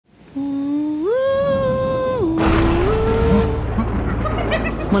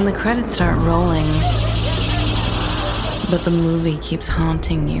When the credits start rolling, but the movie keeps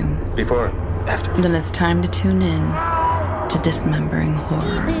haunting you. Before, after. Then it's time to tune in to Dismembering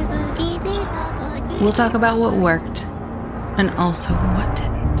Horror. We'll talk about what worked and also what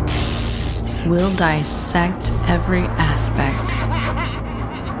didn't. We'll dissect every aspect.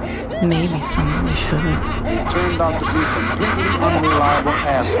 Maybe some of we shouldn't. They turned out to be completely unreliable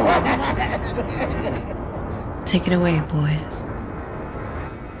assholes. Take it away, boys.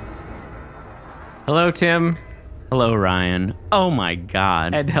 Hello, Tim. Hello, Ryan. Oh my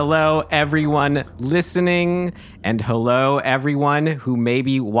God. And hello, everyone listening. And hello, everyone who may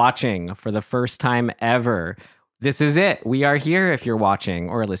be watching for the first time ever. This is it. We are here if you're watching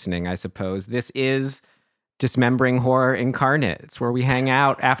or listening, I suppose. This is Dismembering Horror Incarnate. It's where we hang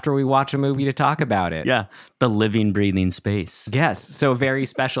out after we watch a movie to talk about it. Yeah, the living, breathing space. Yes, so a very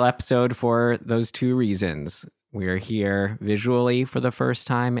special episode for those two reasons. We are here visually for the first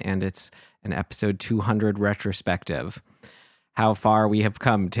time, and it's an episode 200 retrospective. How far we have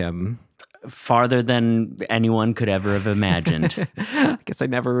come, Tim. Farther than anyone could ever have imagined. I guess I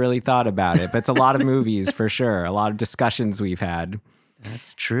never really thought about it, but it's a lot of movies for sure. A lot of discussions we've had.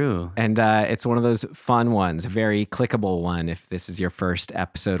 That's true. And it's one of those fun ones, a very clickable one if this is your first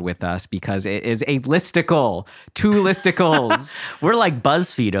episode with us, because it is a listicle. 2 listicles. We're like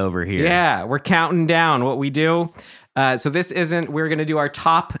BuzzFeed over here. Yeah, we're counting down what we do. So this isn't, we're going to do our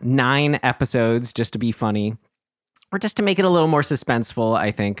top 9 episodes just to be funny, or just to make it a little more suspenseful,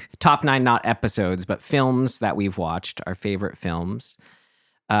 I think. Top 9, not episodes, but films that we've watched, our favorite films,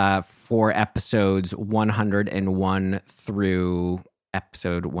 for episodes 101 through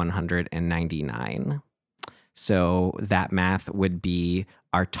episode 199. So that math would be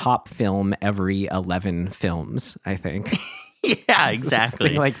our top film every 11 films, I think. Yeah, exactly.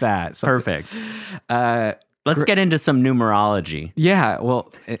 Something like that. Perfect. Let's get into some numerology. Yeah,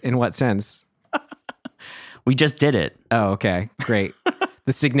 well, in what sense? We just did it. Oh, okay, great.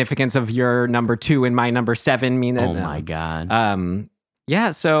 The significance of your number 2 and my number 7 mean that. Oh my God.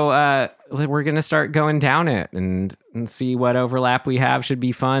 Yeah, so we're gonna start going down it and see what overlap we have. Should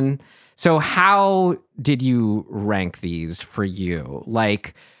be fun. So, how did you rank these for you?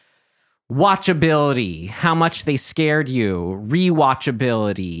 Like watchability, how much they scared you,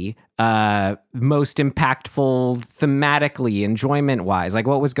 rewatchability, most impactful thematically, enjoyment-wise? Like,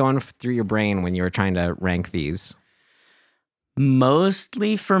 what was going through your brain when you were trying to rank these?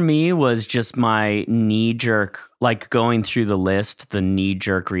 Mostly for me was just my knee-jerk, like going through the list, the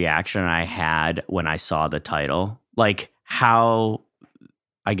knee-jerk reaction I had when I saw the title. Like how,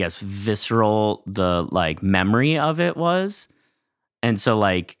 I guess, visceral the like memory of it was. And so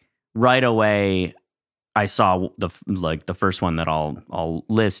like right away, I saw the first one that I'll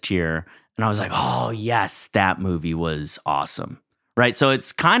list here, and I was like, oh yes, that movie was awesome, right? So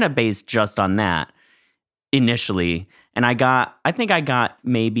it's kind of based just on that initially, and I think I got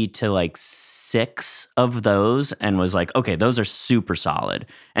maybe to like 6 of those, and was like, okay, those are super solid,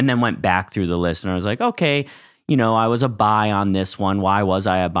 and then went back through the list, and I was like, okay, you know, I was a buy on this one. Why was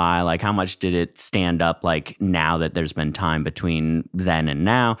I a buy? Like, how much did it stand up? Like now that there's been time between then and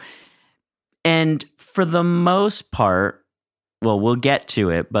now. And for the most part, well, we'll get to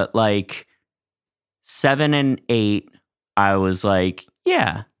it, but like 7 and 8, I was like,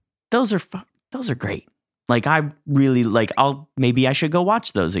 yeah, those are great. Like I really like, maybe I should go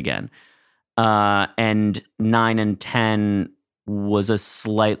watch those again. And 9 and 10 was a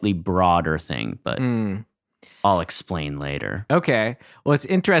slightly broader thing, but I'll explain later. Okay. Well, it's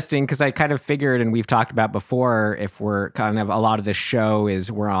interesting because I kind of figured, and we've talked about before, if we're kind of, a lot of the show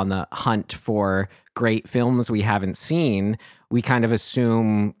is we're on the hunt for great films we haven't seen, we kind of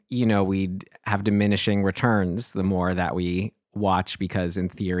assume, you know, we'd have diminishing returns the more that we watch, because in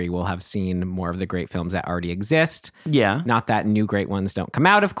theory we'll have seen more of the great films that already exist. Yeah. Not that new great ones don't come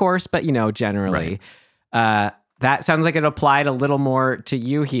out, of course, but, you know, generally. Right. That sounds like it applied a little more to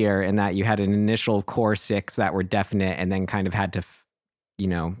you here, in that you had an initial core 6 that were definite and then kind of had to, you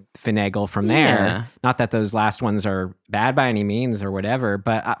know, finagle from there. Yeah. Not that those last ones are bad by any means or whatever,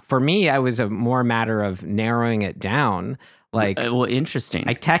 but for me, it was a more matter of narrowing it down. Like, well, interesting.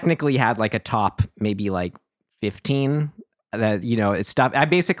 I technically had like a top maybe like 15 that, you know, it's stuff. I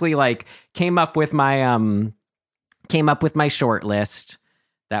basically like came up with my short list.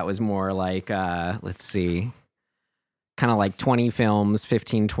 That was more like, let's see, kind of like 20 films,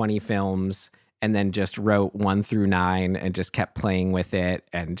 15, 20 films, and then just wrote 1 through 9 and just kept playing with it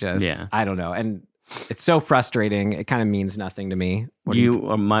and just, I don't know. And it's so frustrating. It kind of means nothing to me. You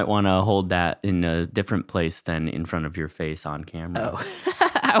might want to hold that in a different place than in front of your face on camera.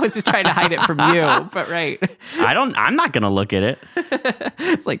 Oh, I was just trying to hide it from you, but right. I'm not going to look at it.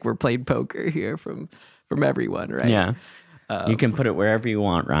 It's like we're playing poker here from everyone, right? Yeah. You can put it wherever you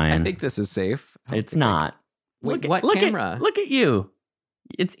want, Ryan. I think this is safe. It's not. Wait, Look what look camera? Look at you.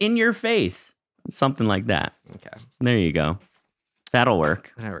 It's in your face. Something like that. Okay. There you go. That'll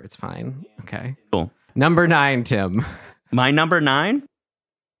work. Whatever. It's fine. Okay. Cool. Number 9, Tim. My number 9?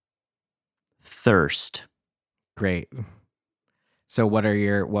 Thirst. Great. So what are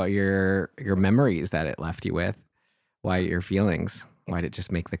your memories that it left you with? Why your feelings? Why did it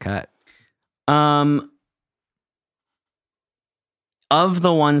just make the cut? Of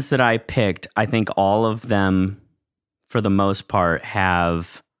the ones that I picked, I think all of them, for the most part,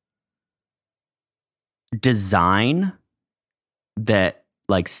 have design that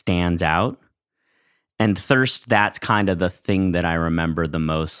like stands out. And Thirst, that's kind of the thing that I remember the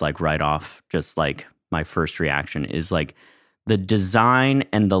most, like right off, just like my first reaction is like the design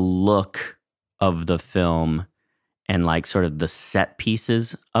and the look of the film and like sort of the set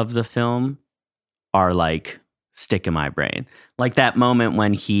pieces of the film are like stick in my brain. Like that moment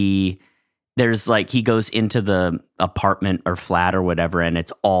when he goes into the apartment or flat or whatever and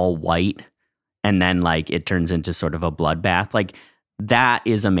it's all white and then like it turns into sort of a bloodbath. Like that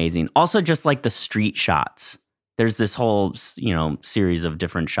is amazing. Also just like the street shots. There's this whole, series of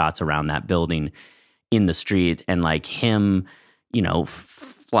different shots around that building in the street and like him,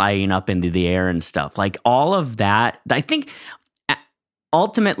 flying up into the air and stuff. Like all of that. I think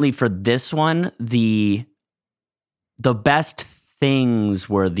ultimately for this one, the best things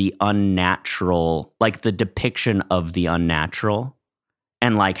were the unnatural, like the depiction of the unnatural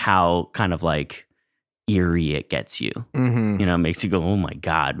and like how kind of like eerie it gets you. Mm-hmm. Makes you go, oh my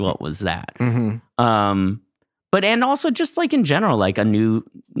God, what was that? Mm-hmm. But and also just like in general, like a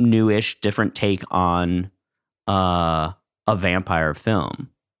newish, different take on a vampire film,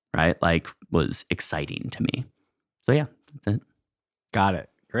 right? Like was exciting to me. So yeah. Got it.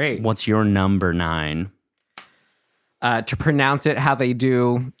 Great. What's your number 9? To pronounce it how they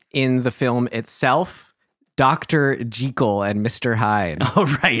do in the film itself, Dr. Jekyll and Mr. Hyde. Oh,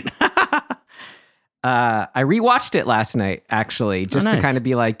 right. I rewatched it last night, actually, just to nice. kind of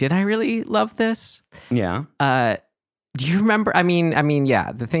be like, did I really love this? Yeah. Do you remember? I mean,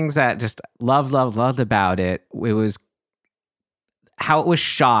 yeah, the things that just loved about it. It was how it was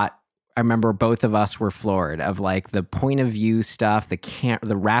shot. I remember both of us were floored of like the point of view stuff,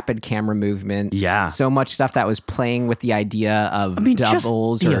 the rapid camera movement. Yeah. So much stuff that was playing with the idea of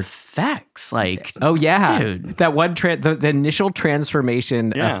doubles just the or effects. Like, oh yeah, dude. That one the initial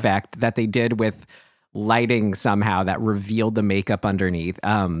transformation effect that they did with lighting somehow that revealed the makeup underneath.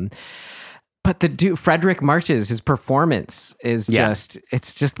 But the dude, Frederick March's, his performance is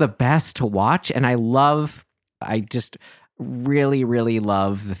it's just the best to watch. And I just really, really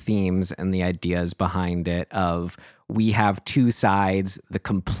love the themes and the ideas behind it of we have two sides, the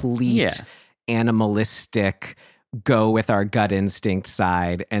complete animalistic, go with our gut instinct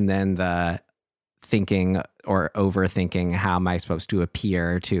side, and then the thinking or overthinking, how am I supposed to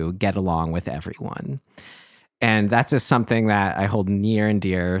appear to get along with everyone? And that's just something that I hold near and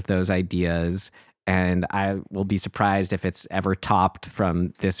dear, those ideas. And I will be surprised if it's ever topped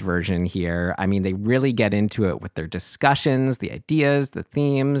from this version here. I mean, they really get into it with their discussions, the ideas, the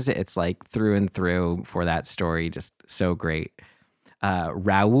themes. It's like through and through for that story. Just so great.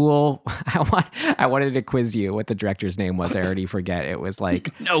 Raoul, I wanted to quiz you what the director's name was. I already forget. It was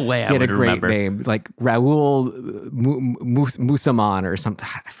like, no way he had I would a great remember. name, like Raoul Musaman or something.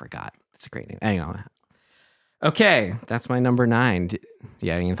 I forgot. It's a great name. Anyway. Okay, that's my number 9. Do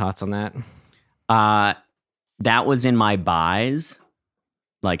you have any thoughts on that? That was in my buys.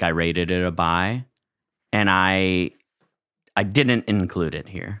 Like I rated it a buy, and I didn't include it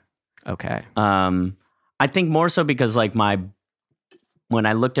here. Okay. I think more so because like when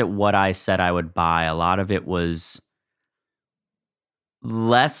I looked at what I said I would buy, a lot of it was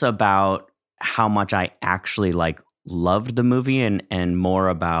less about how much I actually like loved the movie and more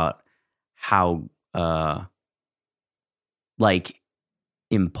about how like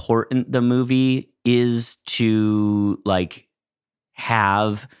important the movie is to like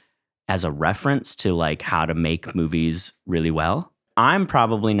have as a reference to like how to make movies really well. I'm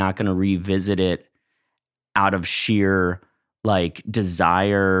probably not going to revisit it out of sheer like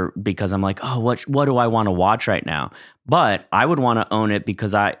desire because I'm like, oh, what do I want to watch right now? But I would want to own it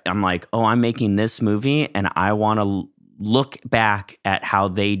because I'm like, oh, I'm making this movie and I want to look back at how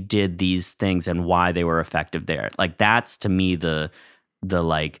they did these things and why they were effective there. Like that's to me the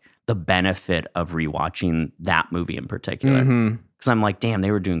like the benefit of rewatching that movie in particular. Because I'm like, damn,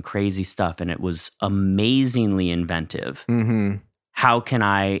 they were doing crazy stuff and it was amazingly inventive. Mm-hmm. how can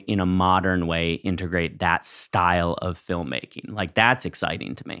I, in a modern way, integrate that style of filmmaking? Like, that's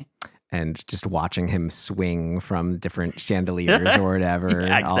exciting to me. And just watching him swing from different chandeliers or whatever,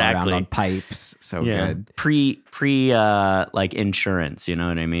 Yeah, all around exactly. on pipes. So good. Pre like insurance, you know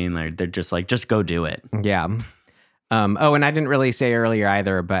what I mean? Like, they're just like, just go do it. Yeah. Oh, and I didn't really say earlier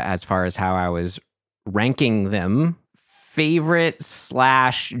either, but as far as how I was ranking them, favorite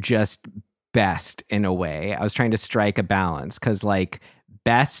 / just best in a way. I was trying to strike a balance because like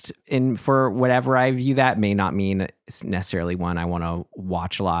best in for whatever I view that may not mean it's necessarily one I want to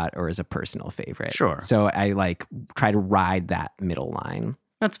watch a lot or is a personal favorite. Sure. So I like try to ride that middle line.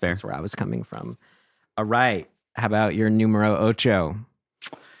 That's fair. That's where I was coming from. All right. How about your numero ocho?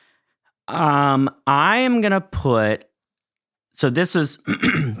 I am gonna put. So this is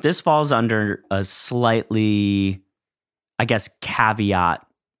this falls under a slightly, I guess, caveat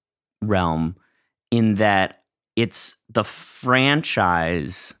realm in that it's the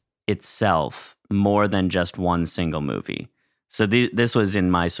franchise itself more than just one single movie. So this was in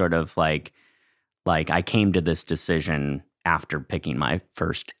my sort of like I came to this decision after picking my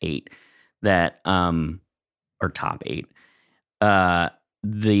first 8 that or top 8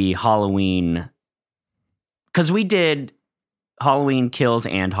 the Halloween, because we did Halloween Kills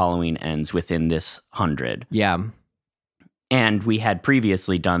and Halloween Ends within this 100. Yeah. And we had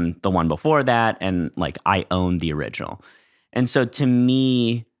previously done the one before that, and like I owned the original. And so to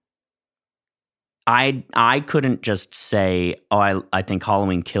me, I couldn't just say, oh, I think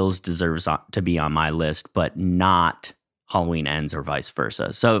Halloween Kills deserves to be on my list, but not Halloween Ends or vice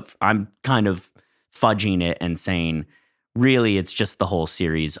versa. So if I'm kind of fudging it and saying, really, it's just the whole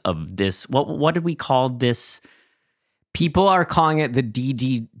series of this. What did we call this? People are calling it the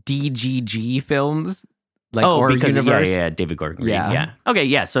DGG films. Like, or because universe. Yeah, David Gordon Green. Yeah. Yeah. Okay,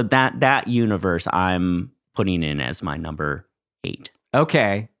 yeah. So that universe I'm putting in as my number 8.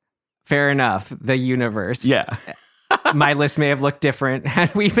 Okay. Fair enough. The universe. Yeah. My list may have looked different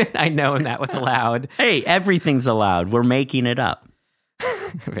had we been. I know that was allowed. Hey, everything's allowed. We're making it up.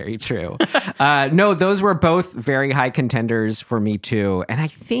 Very true. No, those were both very high contenders for me too. And I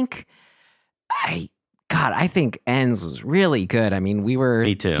think I think Ends was really good. I mean, we were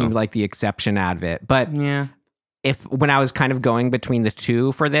Me too. Seemed like the exception out of it. But Yeah. when I was kind of going between the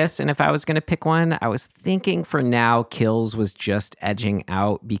two for this, and if I was going to pick one, I was thinking for now Kills was just edging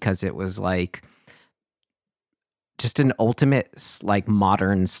out because it was like just an ultimate like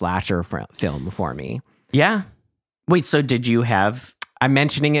modern slasher film for me. Yeah. Wait, so did you have... I'm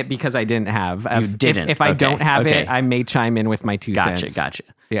mentioning it because I didn't have. You didn't. If I Okay, don't have okay. it, I may chime in with my 2 cents. Gotcha.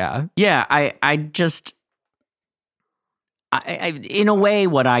 Yeah. Yeah, I just... I in a way,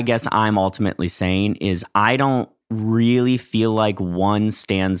 what I guess I'm ultimately saying is I don't really feel like one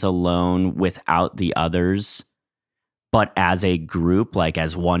stands alone without the others, but as a group, like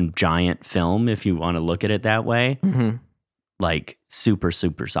as one giant film, if you want to look at it that way, Mm-hmm. like super,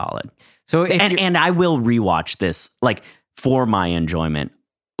 super solid. So if And I will rewatch this like for my enjoyment,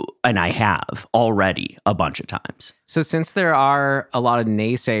 and I have already a bunch of times. So since there are a lot of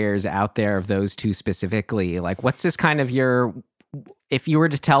naysayers out there of those two specifically, like what's this kind of if you were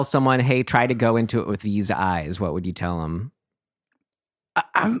to tell someone, hey, try to go into it with these eyes, what would you tell them?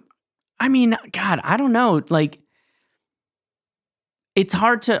 I mean, God, I don't know. Like, it's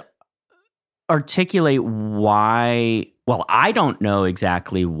hard to articulate why. Well, I don't know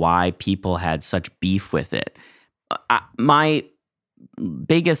exactly why people had such beef with it. My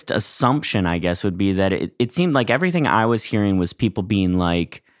biggest assumption, I guess, would be that it seemed like everything I was hearing was people being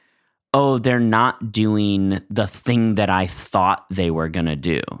like, oh, they're not doing the thing that I thought they were going to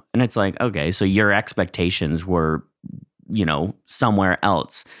do. And it's like, okay, so your expectations were, somewhere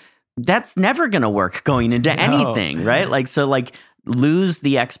else. That's never going to work going into anything, right? Like, so like lose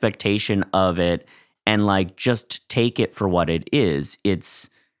the expectation of it and like just take it for what it is.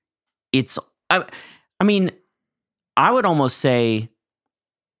 I mean, I would almost say,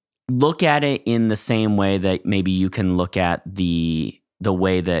 look at it in the same way that maybe you can look at the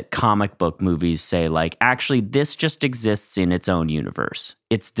way that comic book movies say, like, actually, this just exists in its own universe.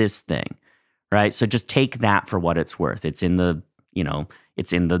 It's this thing, right? So just take that for what it's worth. It's in the,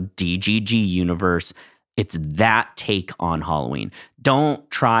 it's in the DGG universe. It's that take on Halloween. Don't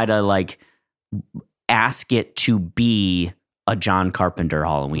try to like ask it to be a John Carpenter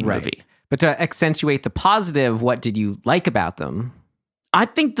Halloween movie. But to accentuate the positive, what did you like about them? I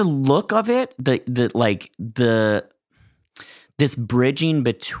think the look of it, this bridging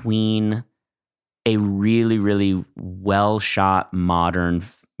between a really, really well shot, modern,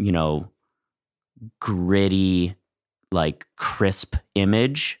 gritty, like crisp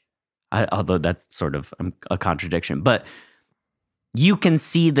image. Although that's sort of a contradiction, but you can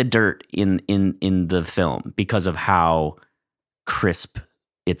see the dirt in the film because of how crisp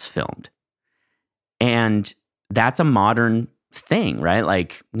it's filmed. And that's a modern thing, right?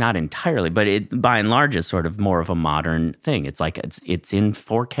 Like, not entirely, but it by and large is sort of more of a modern thing. It's like it's in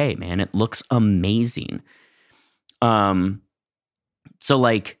 4K, man. It looks amazing. So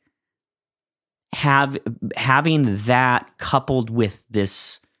like having that coupled with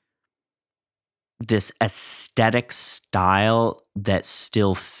this aesthetic style that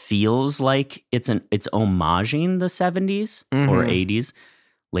still feels like it's homaging the 70s or 80s,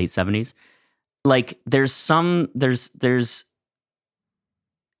 late 70s. Like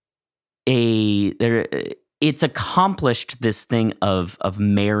it's accomplished this thing of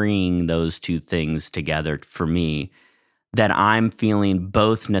marrying those two things together for me, that I'm feeling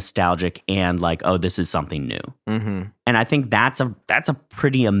both nostalgic and like, oh, this is something new. Mm-hmm. And I think that's a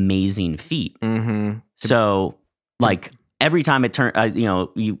pretty amazing feat. Mm-hmm. So like every time it turns,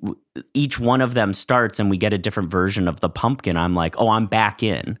 each one of them starts and we get a different version of the pumpkin, I'm like, oh, I'm back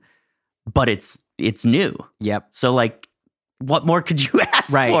in, but it's new. Yep. So like, what more could you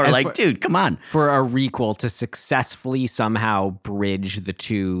ask for? Like, dude, come on. For a requel to successfully somehow bridge the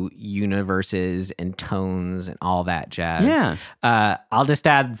two universes and tones and all that jazz. Yeah. I'll just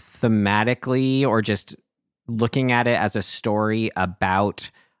add thematically, or just looking at it as a story about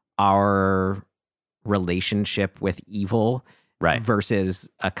our relationship with evil, Right.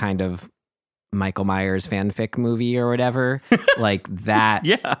 versus a kind of Michael Myers fanfic movie or whatever. Like that,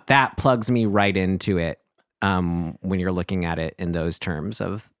 Yeah. that plugs me right into it. When you're looking at it in those terms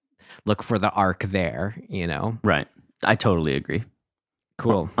of look for the arc there, Right. I totally agree.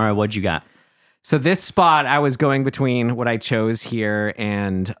 Cool. All right. What'd you got? So this spot, I was going between what I chose here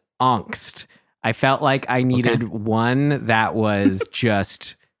and Angst. I felt like I needed one that was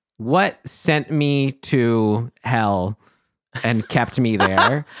just what sent me to hell and kept me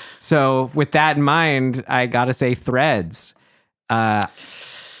there. So with that in mind, I got to say Threads.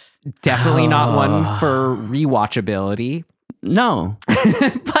 Definitely not one for rewatchability. No.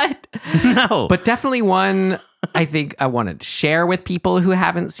 but No. But definitely one I think I want to share with people who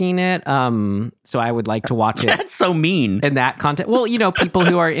haven't seen it. So I would like to watch it That's so mean. in that context. Well, people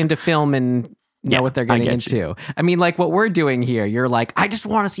who are into film and know what they're getting into. I mean, like what we're doing here, you're like, I just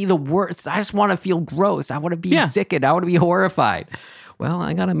want to see the worst. I just want to feel gross. I want to be sickened. I want to be horrified. Well,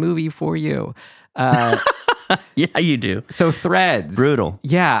 I got a movie for you. Yeah, you do. So Threads. Brutal.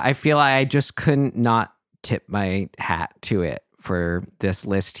 Yeah, I feel like I just couldn't not tip my hat to it for this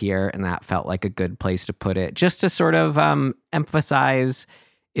list here, and that felt like a good place to put it, just to sort of emphasize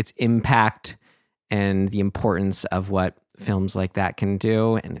its impact and the importance of what films like that can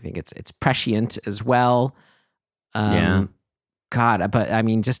do. And I think it's prescient as well. Yeah. God, but I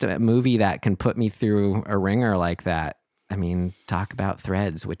mean, just a movie that can put me through a ringer like that. I mean, talk about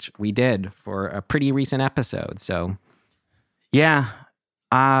Threads, which we did for a pretty recent episode. So, yeah.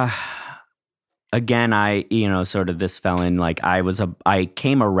 Again, I sort of this fell in like I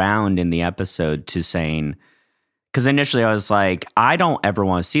came around in the episode to saying, because initially I was like, I don't ever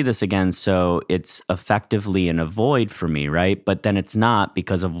want to see this again, so it's effectively an avoid for me, right? But then it's not,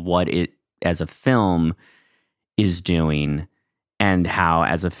 because of what it as a film is doing, and how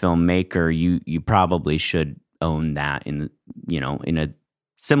as a filmmaker you probably should own that in a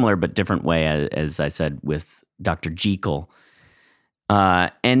similar but different way, as I said with Dr. Jekyll.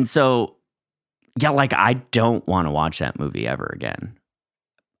 And so, yeah, like I don't want to watch that movie ever again.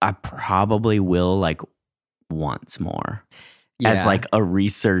 I probably will like once more as like a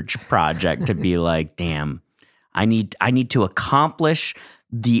research project to be like, damn, I need to accomplish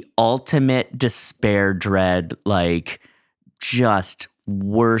the ultimate despair, dread, like just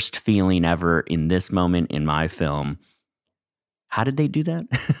worst feeling ever in this moment in my film. How did they do that?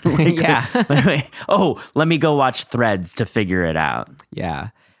 Let me go watch Threads to figure it out. Yeah.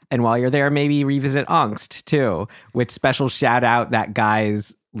 And while you're there, maybe revisit Angst too, which special shout out that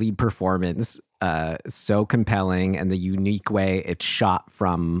guy's lead performance. So compelling, and the unique way it's shot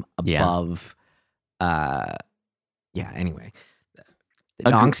from above. Anyway.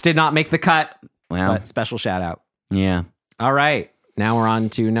 Angst did not make the cut. Well, but special shout out. Yeah. All right. Now we're on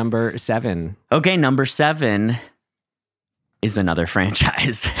to number 7. Okay, number 7 is another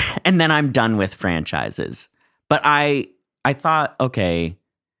franchise. And then I'm done with franchises. But I thought, okay,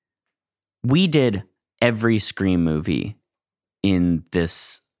 we did every Scream movie in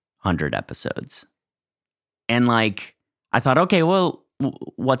this 100 episodes. And like, I thought, okay, well,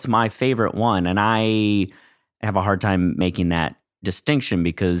 what's my favorite one? And I have a hard time making that distinction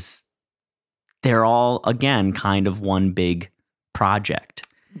because they're all, again, kind of one big project.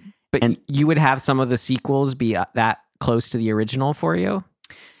 But you would have some of the sequels be that close to the original for you?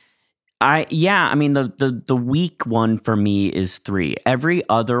 I mean the weak one for me is 3. Every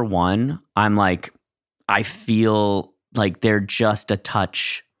other one, I'm like, I feel like they're just a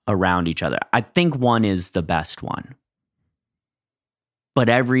touch around each other. I think 1 is the best one. But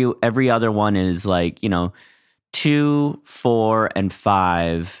every other one is like, 2, 4, and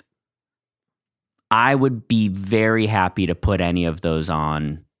 5. I would be very happy to put any of those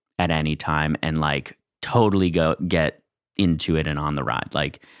on at any time and like totally get into it and on the ride.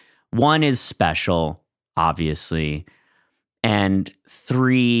 Like 1 is special, obviously, and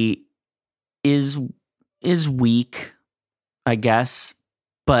 3 is weak, I guess.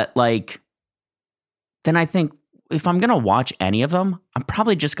 But like, then I think if I'm gonna watch any of them, I'm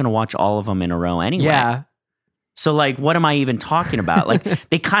probably just gonna watch all of them in a row anyway. Yeah. So like, what am I even talking about? Like,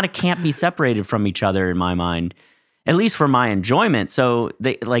 they kind of can't be separated from each other in my mind, at least for my enjoyment. So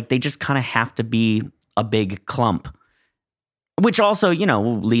they just kind of have to be a big clump. Which also,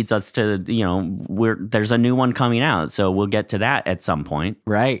 leads us to, there's a new one coming out. So we'll get to that at some point.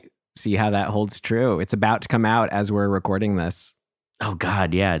 Right. See how that holds true. It's about to come out as we're recording this. Oh,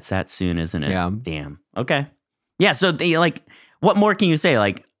 God. Yeah. It's that soon, isn't it? Yeah. Damn. Okay. Yeah. So, what more can you say?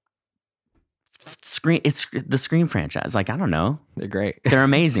 Like, it's the Scream franchise. Like, I don't know. They're great. They're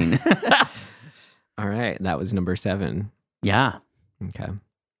amazing. All right. That was number 7. Yeah. Okay.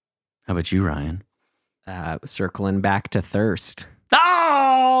 How about you, Ryan? Circling back to Thirst.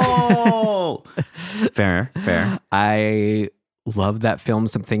 Oh! Fair. I love that film.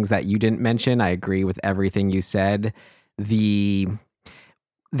 Some things that you didn't mention. I agree with everything you said.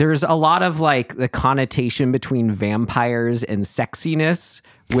 There's a lot of like the connotation between vampires and sexiness,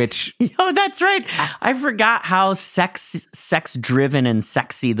 which oh, that's right. I forgot how sex driven and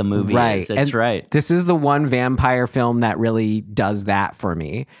sexy the movie is. That's right. This is the one vampire film that really does that for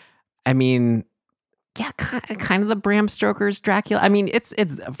me. I mean, yeah, kind of the Bram Stoker's Dracula. I mean, it's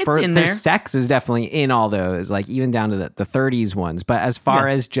in there. Sex is definitely in all those, like even down to the 30s ones. But as far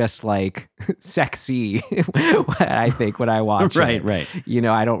as just like sexy, I think when I watch it, right.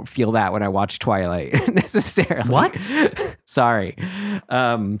 I don't feel that when I watch Twilight necessarily. What? Sorry.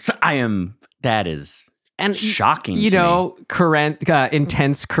 That is and shocking.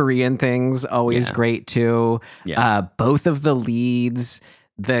 Intense Korean things always great too. Yeah. Both of the leads.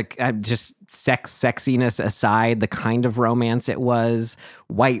 The just sexiness aside, the kind of romance it was,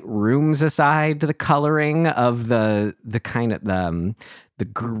 White Rooms aside, the coloring of the kind of the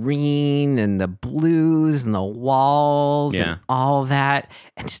green and the blues and the walls and all that.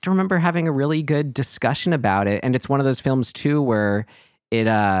 And just remember having a really good discussion about it. And it's one of those films too where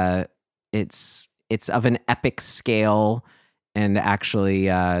it's of an epic scale and actually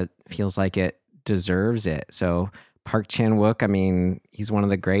feels like it deserves it. So Park Chan-wook, I mean, he's one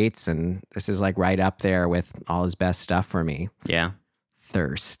of the greats, and this is like right up there with all his best stuff for me. Yeah.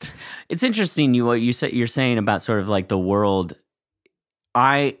 Thirst. It's interesting what you're saying about sort of like the world.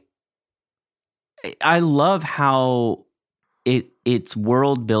 I love how it's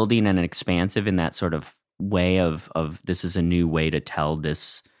world building and expansive in that sort of way of this is a new way to tell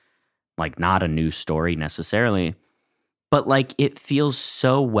this, like not a new story necessarily, but like it feels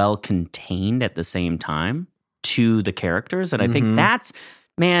so well contained at the same time to the characters. And I think that's,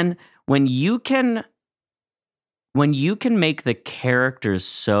 man, when you can make the characters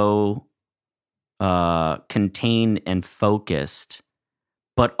so contained and focused,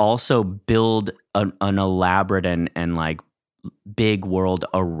 but also build an elaborate and like big world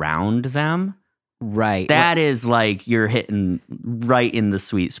around them. Right. That is like you're hitting right in the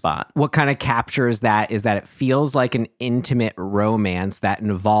sweet spot. What kind of captures that is that it feels like an intimate romance that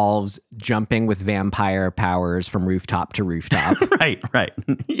involves jumping with vampire powers from rooftop to rooftop. Right.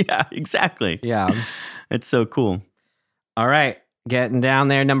 Yeah, exactly. Yeah. It's so cool. All right. Getting down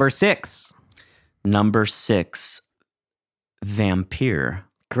there. Number 6. Number 6, Vampire.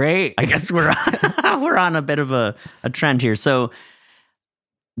 Great. I guess we're on a bit of a trend here. So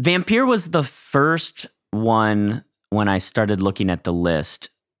Vampire was the first one when I started looking at the list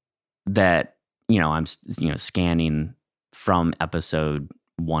that, I'm, scanning from episode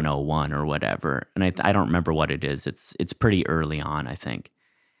 101 or whatever. And I don't remember what it is. It's pretty early on, I think.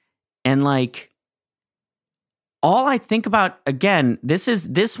 And like, all I think about, again,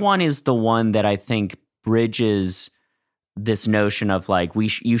 this one is the one that I think bridges this notion of like,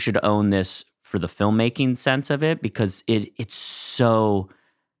 you should own this for the filmmaking sense of it, because it's so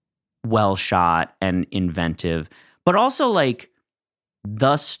well shot and inventive, but also like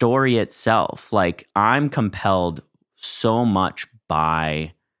the story itself. Like I'm compelled so much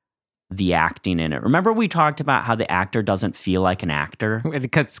by the acting in it. Remember we talked about how the actor doesn't feel like an actor?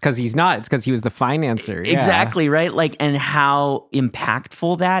 Because he's not. It's because he was the financer. Yeah. Exactly, right? Like, and how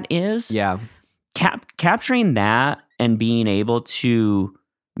impactful that is. Yeah. Capturing that and being able to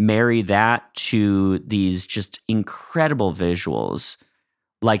marry that to these just incredible visuals.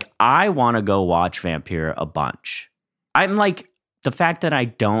 Like, I want to go watch Vampire a bunch. I'm like, the fact that I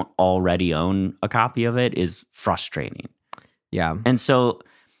don't already own a copy of it is frustrating. Yeah. And so,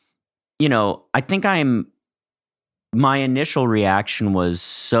 you know, I think my initial reaction was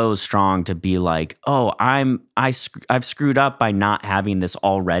so strong to be like, oh, I've screwed up by not having this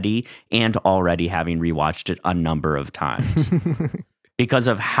already and already having rewatched it a number of times because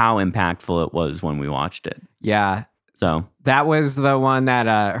of how impactful it was when we watched it. Yeah. So that was the one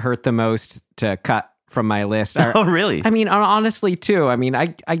that hurt the most to cut from my list. Oh, really? I mean, honestly, too. I mean,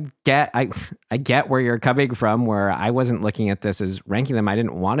 I get where you're coming from. Where I wasn't looking at this as ranking them. I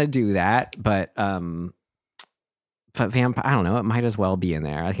didn't want to do that, but Vampire, I don't know. It might as well be in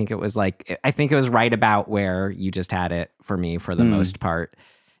there. I think it was right about where you just had it for me for the most part,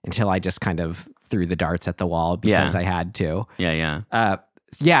 until I just kind of threw the darts at the wall because I had to. Yeah.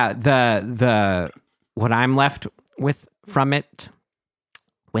 The what I'm left with from it,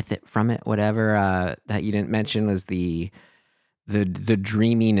 whatever that you didn't mention was the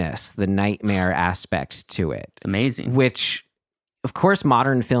dreaminess, the nightmare aspect to it. Amazing. Which, of course,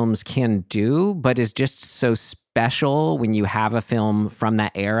 modern films can do, but is just so special when you have a film from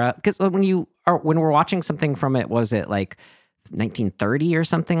that era. Because when we're watching something from it, was it like 1930 or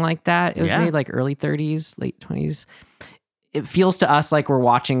something like that? It was made like early 30s, late 20s. It feels to us like we're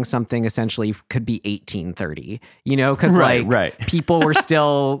watching something essentially could be 1830, you know, because people were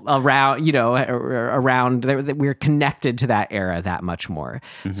still around, you know, we're connected to that era that much more.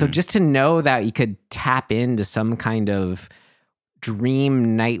 Mm-hmm. So just to know that you could tap into some kind of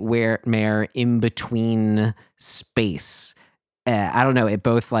dream nightmare in between space, I don't know, it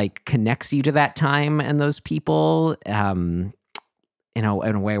both like connects you to that time and those people, in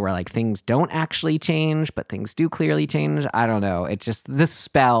a way where like things don't actually change, but things do clearly change. I don't know. It's just the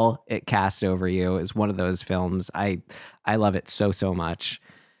spell it cast over you is one of those films. I love it so much.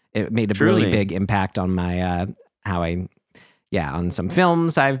 It made a really big impact on my on some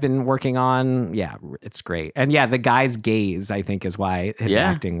films I've been working on. Yeah, it's great. And yeah, the guy's gaze, I think, is why his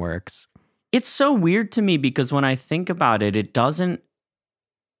acting works. It's so weird to me because when I think about it,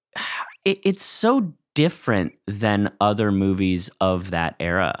 it's so different than other movies of that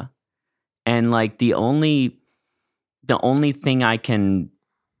era. And like the only thing I can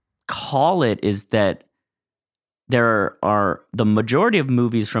call it is that there are the majority of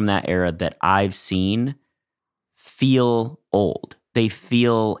movies from that era that I've seen feel old. They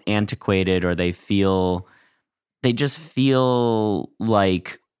feel antiquated, or they just feel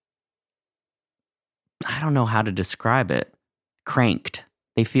like, I don't know how to describe it. Cranked.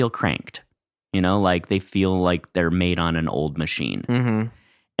 They feel cranked. You know, like they feel like they're made on an old machine. Mm-hmm.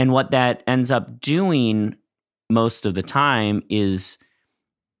 And what that ends up doing most of the time is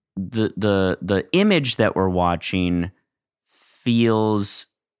the image that we're watching feels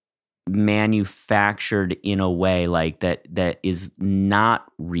manufactured in a way like that is not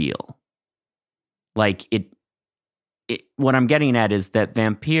real. Like it what I'm getting at is that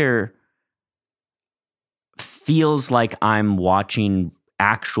Vampire feels like I'm watching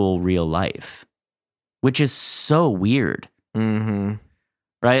actual real life, which is so weird. Mm-hmm.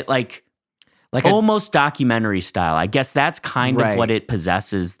 Right? Like almost documentary style. I guess that's kind of what it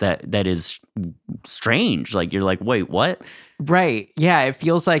possesses that is strange. Like you're like, wait, what? Right. Yeah. It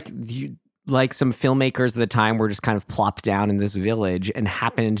feels like some filmmakers at the time were just kind of plopped down in this village and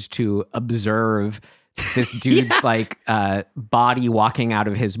happened to observe this dude's body walking out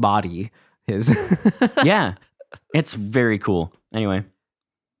of his body. Yeah. It's very cool. Anyway.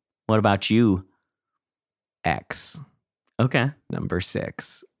 What about you? X. Okay. Number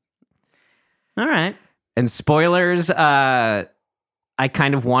 6. All right. And spoilers, I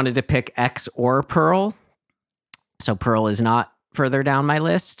kind of wanted to pick X or Pearl. So Pearl is not further down my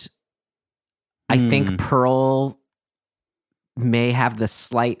list. I think Pearl may have the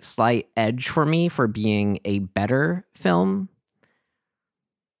slight edge for me for being a better film.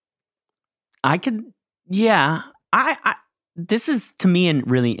 This is, to me, a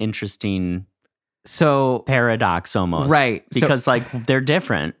really interesting paradox almost. Right. Because, they're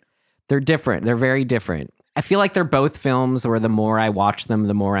different. They're different. They're very different. I feel like they're both films where the more I watch them,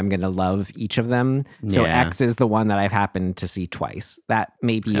 the more I'm going to love each of them. So X is the one that I've happened to see twice. That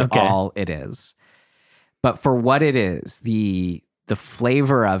may be all it is. But for what it is, the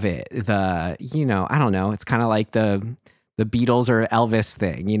flavor of it, I don't know. It's kind of like the the Beatles or Elvis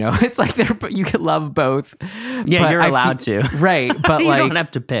thing. You know, it's like you can love both. Yeah, but you're allowed to. Right. But you like, don't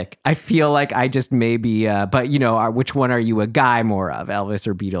have to pick. I feel like I just maybe, but you know, which one are you a guy more of, Elvis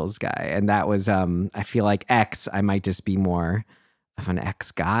or Beatles guy? And that was, I feel like X, I might just be more of an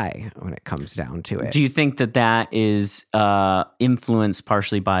X guy when it comes down to it. Do you think that is influenced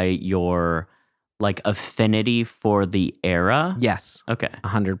partially by your like affinity for the era? Yes. Okay.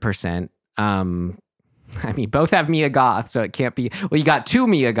 100%. I mean, both have Mia Goth, so it can't be. Well, you got two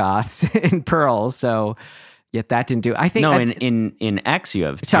Mia Goths in Pearl, so yet that didn't do. I think no. In X you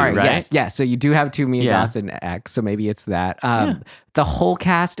have two, sorry, right? yes. So you do have two Mia Yeah. Goths in X, so maybe it's that. The whole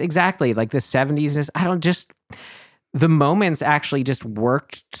cast, exactly, like the 70s. The moments actually just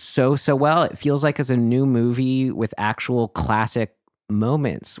worked so well. It feels like it's a new movie with actual classic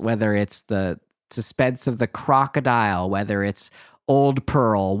moments, whether it's the suspense of the crocodile, whether it's old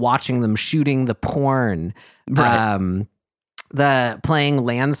Pearl watching them shooting the porn, Right. the playing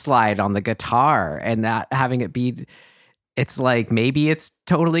Landslide on the guitar, and that having it be, it's like maybe it's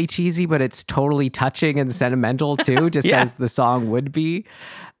totally cheesy, but it's totally touching and sentimental too, just Yeah. as the song would be.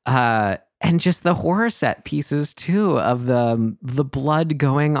 And just the horror set pieces too of the blood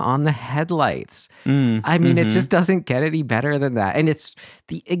going on the headlights. I mean, it just doesn't get any better than that. And it's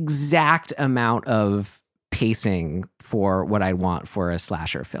the exact amount of pacing for what I want for a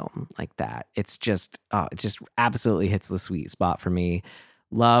slasher film like that. It's just, it just absolutely hits the sweet spot for me.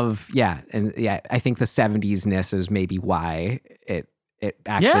 Love, yeah. And yeah, I think the 70s-ness is maybe why it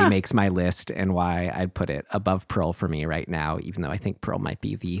actually makes my list and why I'd put it above Pearl for me right now, even though I think Pearl might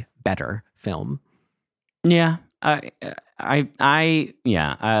be the better film. Yeah. I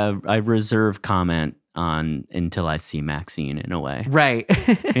reserve comment on until I see Maxine in a way. Right.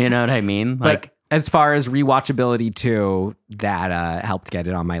 You know what I mean? But as far as rewatchability too, that helped get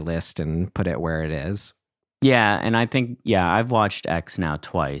it on my list and put it where it is. Yeah, and I think, I've watched X now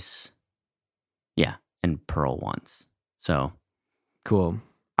twice. Yeah, and Pearl once. So Cool.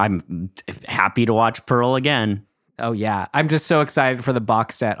 I'm happy to watch Pearl again. Oh, yeah. I'm just so excited for the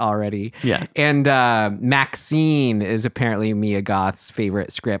box set already. Yeah. And Maxine is apparently Mia Goth's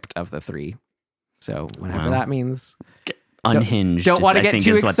favorite script of the three. So whatever that means. Unhinged. Don't want to I get think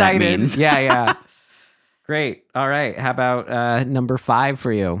too is what that excited. means. Yeah. Great. All right. How about number 5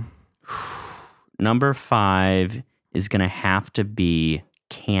 for you? Number 5 is going to have to be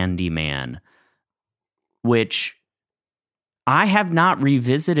Candyman, which I have not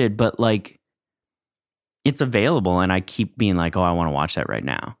revisited, but like it's available and I keep being like, oh, I want to watch that right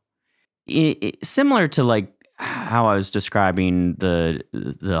now. Similar to like how I was describing the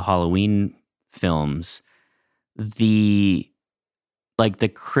Halloween films, the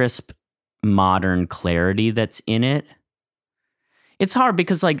crisp modern clarity that's in it. It's hard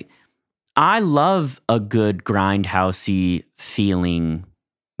because like I love a good grindhousey feeling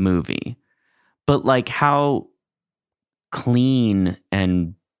movie, but like how clean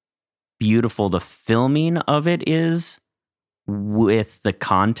and beautiful the filming of it is with the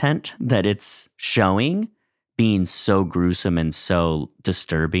content that it's showing being so gruesome and so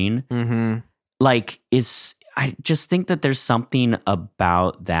disturbing. Mm-hmm. Like I just think that there's something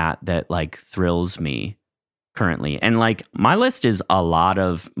about that like thrills me currently. And like my list is a lot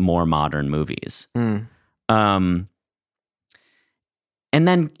of more modern movies. Mm. And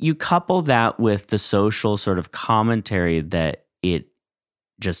then you couple that with the social sort of commentary that it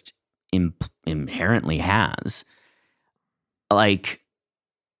just inherently has. Like,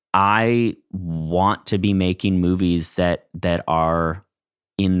 I want to be making movies that are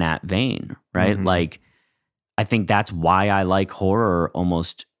in that vein, right? Mm-hmm. Like, I think that's why I like horror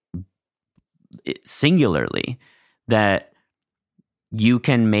almost singularly, that you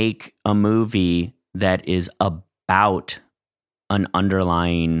can make a movie that is about an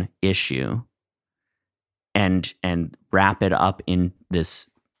underlying issue and wrap it up in this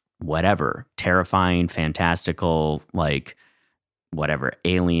whatever terrifying, fantastical, like whatever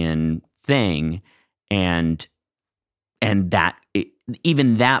alien thing, and that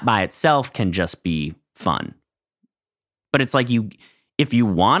even that by itself can just be fun. But it's like if you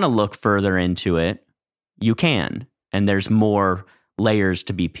want to look further into it, you can, and there's more layers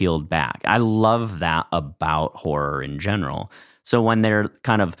to be peeled back. I love that about horror in general. So when they're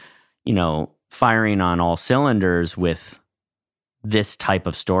kind of, firing on all cylinders with this type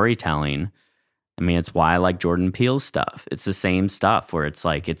of storytelling, I mean, it's why I like Jordan Peele's stuff. It's the same stuff where it's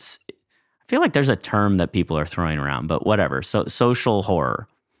like, I feel like there's a term that people are throwing around, but whatever. So social horror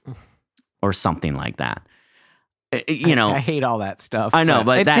or something like that. I hate all that stuff. I know,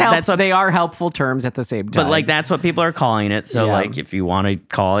 but that's what they are helpful terms at the same time. But like, that's what people are calling it. So like, if you want to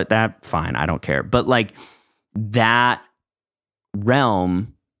call it that, fine. I don't care. But like that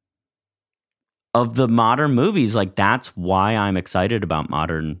realm of the modern movies. Like, that's why I'm excited about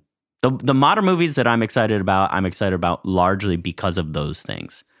modern. The modern movies that I'm excited about largely because of those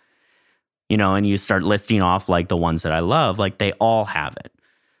things. You know, and you start listing off like the ones that I love, like they all have it.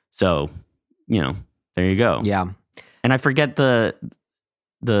 So, you know, there you go. Yeah. And I forget the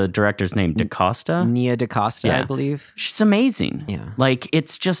director's name, DaCosta? Nia DaCosta, Yeah. I believe. She's amazing. Yeah. Like,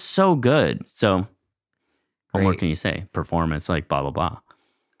 it's just so good. So, what more Great. can you say? Performance, like, blah, blah,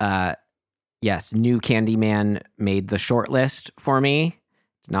 blah. Yes, new Candyman made the short list for me.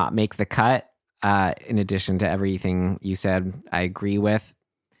 Did not make the cut. In addition to everything you said, I agree with.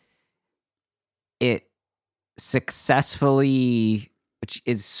 It successfully, which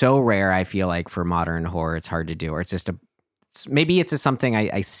is so rare, I feel like, for modern horror, it's hard to do. Or maybe it's just something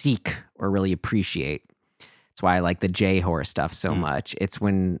I seek or really appreciate. That's why I like the J-horror stuff so much. It's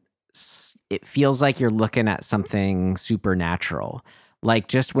when it feels like you're looking at something supernatural. Like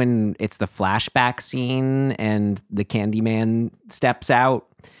just when it's the flashback scene and the Candyman steps out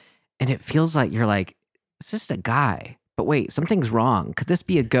and it feels like you're like, it's just a guy. But wait, something's wrong. Could this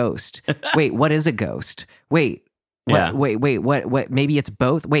be a ghost? Wait, what is a ghost? Wait, Yeah. what? Maybe it's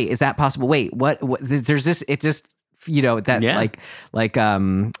both. Wait, is that possible? Wait, what? There's this, it just, you know, that Yeah.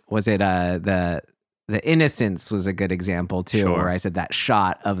 was it, the Innocence was a good example too, Sure. where I said that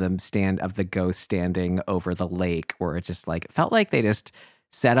shot of the ghost standing over the lake, where it's just like, it felt like they just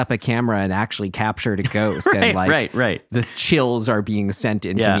set up a camera and actually captured a ghost. And like, right. the chills are being sent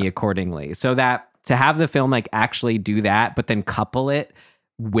into Yeah. me accordingly. So that to have the film like actually do that, but then couple it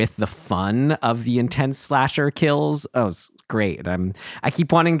with the fun of the intense slasher kills, oh, it's great. And I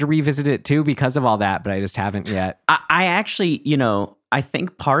keep wanting to revisit it too because of all that, but I just haven't yet. I actually, you know, I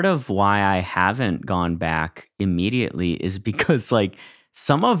think part of why I haven't gone back immediately is because like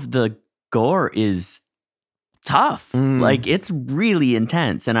some of the gore is tough. Like it's really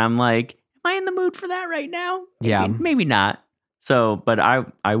intense. And I'm like, am I in the mood for that right now? Yeah. Maybe not. So, but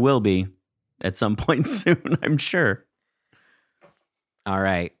I will be at some point soon, I'm sure. All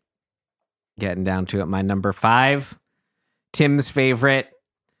right. Getting down to it. My number 5, Tim's favorite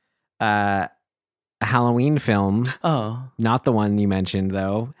Halloween film. Oh. Not the one you mentioned,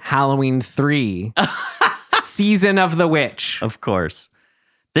 though. Halloween 3, Season of the Witch. Of course.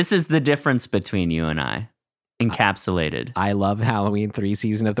 This is the difference between you and I. Encapsulated. I love Halloween 3,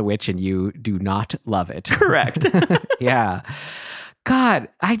 Season of the Witch, and you do not love it. Correct. Yeah. God,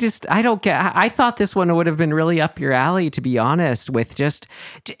 I don't get, I thought this one would have been really up your alley, to be honest, with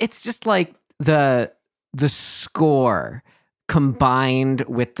it's just like the score combined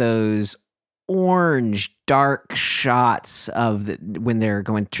with those orange dark shots of when they're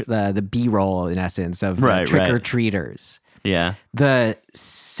going the B-roll in essence of Right, trick-or-treaters. Yeah. The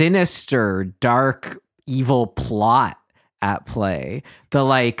sinister, dark, evil plot at play.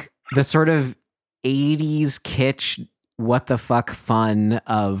 The sort of 80s kitsch, what the fuck fun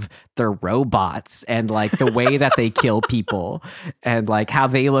of the robots and like the way that they kill people and like how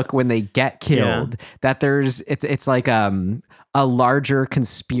they look when they get killed. Yeah. That it's like a larger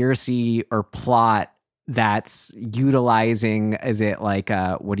conspiracy or plot that's utilizing, is it like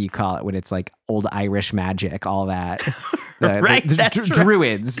what do you call it when it's like old Irish magic, all that. Right, that's right.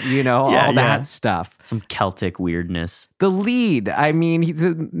 Druids, you know, Yeah, all yeah. that stuff. Some Celtic weirdness. The lead, I mean, he's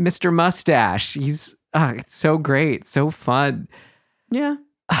a Mr. Mustache. He's it's so great, so fun. Yeah.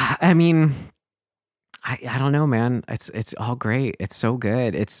 I mean, I don't know, man. It's all great. It's so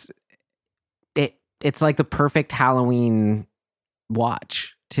good. It's like the perfect Halloween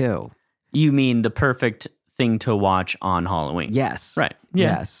watch too. You mean the perfect thing to watch on Halloween? Yes. Right.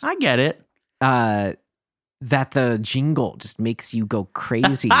 Yeah. Yes. I get it. That the jingle just makes you go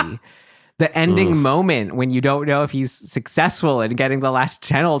crazy. The ending moment when you don't know if he's successful in getting the last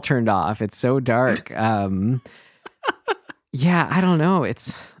channel turned off. It's so dark. Yeah, I don't know.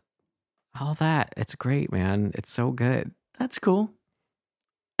 It's all that. It's great, man. It's so good. That's cool.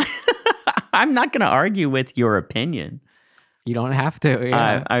 I'm not going to argue with your opinion. You don't have to.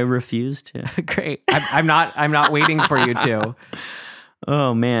 Yeah. I refuse to. Great. I'm not waiting for you to.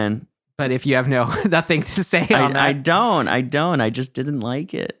 Oh, man. But if you have nothing to say on that, I don't. I just didn't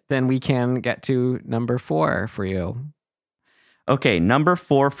like it. then we can get to number 4 for you. Okay, number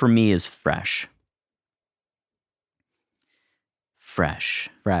 4 for me is Fresh. Fresh.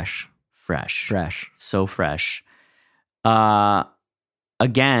 So fresh.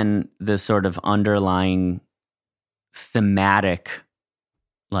 Again, the sort of underlying thematic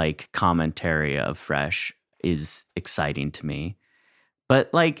like commentary of Fresh is exciting to me. But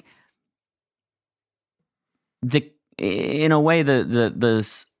like in a way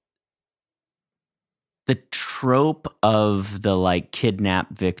the the trope of the like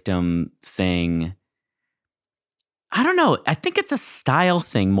kidnap victim thing, I don't know. I think it's a style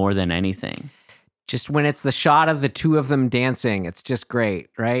thing more than anything. Just when it's the shot of the two of them dancing, it's just great,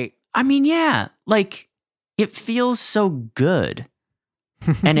 right? I mean, yeah, like it feels so good.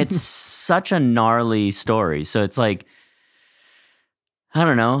 And it's such a gnarly story. So it's like, I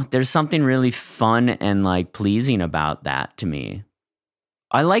don't know. There's something really fun and like pleasing about that to me.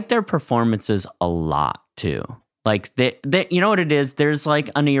 I like their performances a lot too. Like they you know what it is? There's like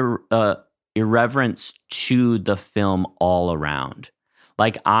an irreverence to the film all around.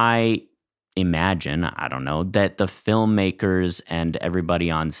 Like I imagine, I don't know, that the filmmakers and everybody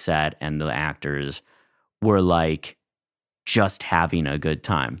on set and the actors were like just having a good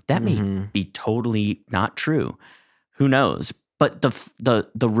time. That may be totally not true. Who knows? But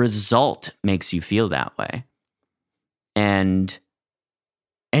the result makes you feel that way. And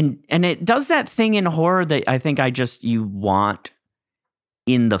it does that thing in horror that I think you want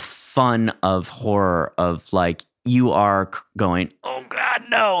in the fun of horror of like you are going, oh God,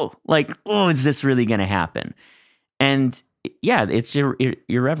 no. Like, oh, is this really going to happen? And yeah, it's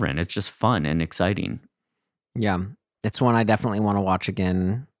irreverent. It's just fun and exciting. Yeah. It's one I definitely want to watch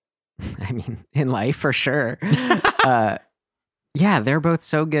again. I mean, in life for sure. Yeah, they're both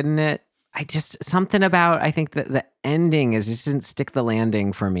so good in it. Something about, I think that the ending just didn't stick the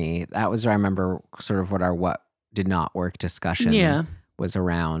landing for me. That was, I remember sort of what did not work discussion was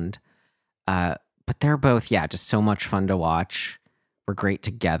around. But they're both, just so much fun to watch. We're great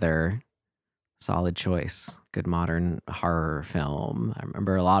together. Solid choice. Good modern horror film. I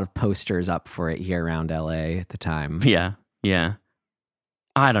remember a lot of posters up for it here around LA at the time. Yeah.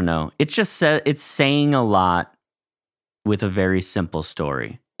 I don't know. It just it's saying a lot with a very simple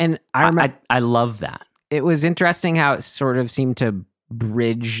story. And I remember, I love that. It was interesting how it sort of seemed to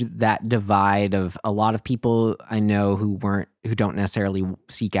bridge that divide of a lot of people I know who don't necessarily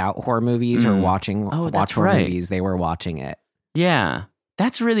seek out horror movies or watch horror movies. They were watching it. Yeah,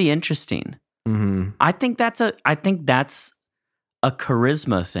 that's really interesting. Mm-hmm. I think that's a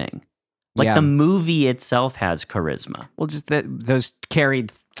charisma thing. Like the movie itself has charisma. Well, just those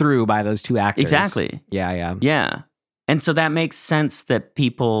carried through by those two actors. Exactly. Yeah. And so that makes sense that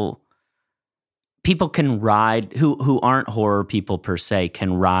people can ride who aren't horror people per se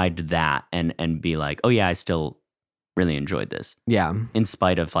can ride that and be like, oh yeah, I still really enjoyed this. Yeah. In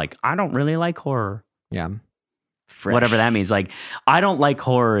spite of like, I don't really like horror. Yeah. Fresh. Whatever that means. Like, I don't like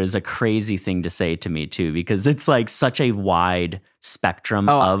horror is a crazy thing to say to me too, because it's like such a wide spectrum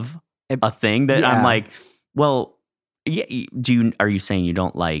of a thing that I'm like, well, yeah, are you saying you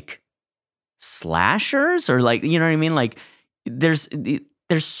don't like slashers or like, you know what I mean? Like there's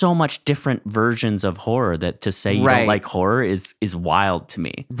so much different versions of horror that to say you don't like horror is wild to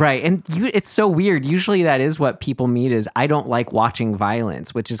me. Right. And it's so weird. Usually that is what people mean is I don't like watching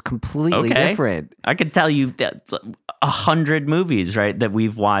violence, which is completely different. I could tell you 100 movies, right, that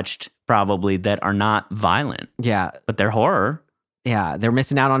we've watched probably that are not violent. Yeah. But they're horror. Yeah. They're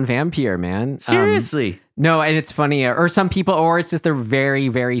missing out on Vampire, man. Seriously. No, and it's funny, or some people, or it's just they're very,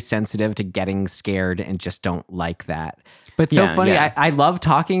 very sensitive to getting scared and just don't like that. But so funny, I love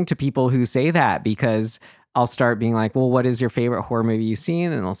talking to people who say that because I'll start being like, well, what is your favorite horror movie you've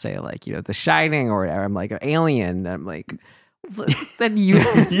seen? And they'll say like, The Shining or whatever. I'm like, Alien. And I'm like, then you,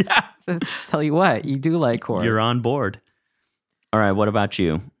 tell you what, you do like horror. You're on board. All right, what about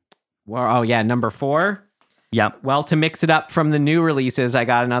you? Well, number 4. Yep. Well, to mix it up from the new releases, I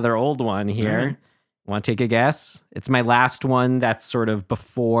got another old one here. Mm-hmm. Want to take a guess? It's my last one that's sort of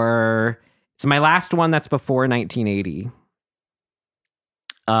before. It's my last one that's before 1980.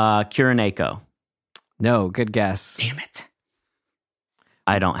 Kuroneko. No, good guess. Damn it.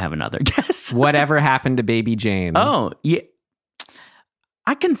 I don't have another guess. Whatever Happened to Baby Jane? Oh, yeah.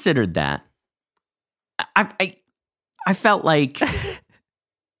 I considered that. I felt like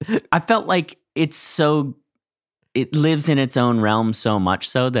it lives in its own realm so much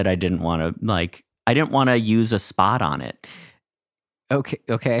so that I didn't want to use a spot on it.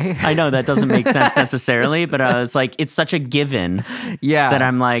 Okay. I know that doesn't make sense necessarily, but it's like it's such a given that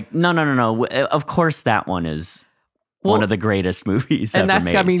I'm like, no. Of course that one is one of the greatest movies and ever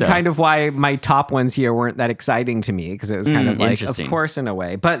that's, made. Kind of why my top ones here weren't that exciting to me because it was kind of like, of course, in a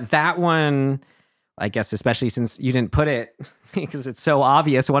way. But that one, I guess, especially since you didn't put it, because it's so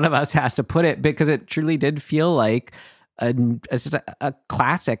obvious, one of us has to put it because it truly did feel like a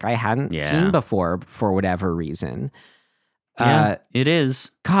classic I hadn't seen before for whatever reason. Yeah, it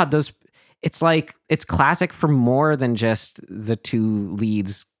is. God, it's like it's classic for more than just the two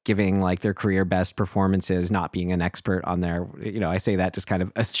leads giving like their career best performances, not being an expert on their, I say that just kind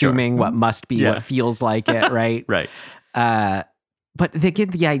of assuming what must be what feels like it, right? Right. But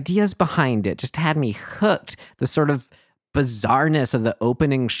the ideas behind it just had me hooked. The sort of bizarreness of the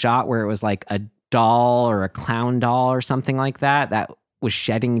opening shot where it was like a doll or a clown doll or something like that was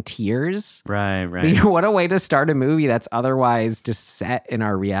shedding tears. Right. What a way to start a movie that's otherwise just set in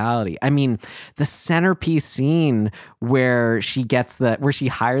our reality. I mean, the centerpiece scene where she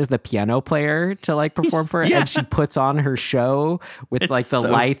hires the piano player to like perform for her and she puts on her show with like the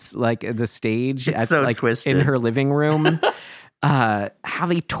lights, like the stage like twisted. in her living room. How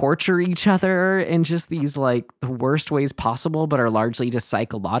they torture each other in just these like the worst ways possible, but are largely just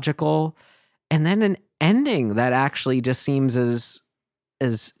psychological. And then an ending that actually just seems as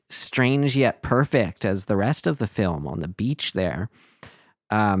strange yet perfect as the rest of the film on the beach there.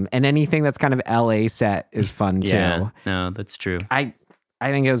 And anything that's kind of LA set is fun too. Yeah, no, that's true. I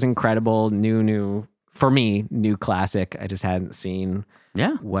think it was incredible. New for me, new classic. I just hadn't seen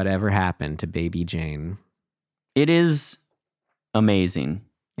whatever happened to Baby Jane. It is amazing.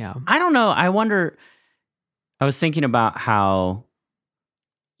 Yeah. I don't know. I wonder, I was thinking about how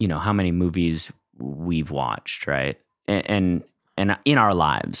many movies we've watched, right? And in our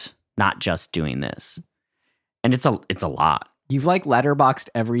lives, not just doing this. And it's a lot. You've like letterboxed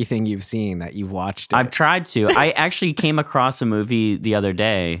everything you've seen that you've watched. I've tried to. I actually came across a movie the other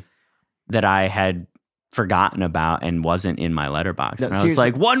day that I had forgotten about and wasn't in my letterbox. And I was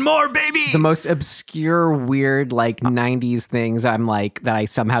like, one more, baby! The most obscure, weird, like 90s things I'm like, that I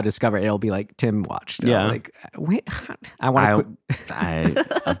somehow discover, it'll be like, Tim watched. Yeah. Like, wait, I want to quit.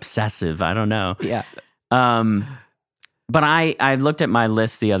 Obsessive. I don't know. Yeah. But I looked at my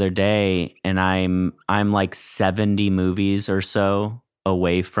list the other day and I'm like 70 movies or so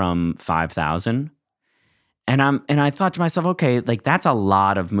away from 5,000. And I thought to myself, okay, like that's a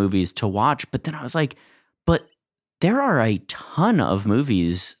lot of movies to watch. But then I was like, but there are a ton of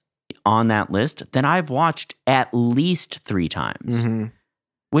movies on that list that I've watched at least 3 times,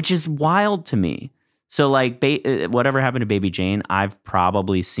 which is wild to me. So like whatever happened to Baby Jane, I've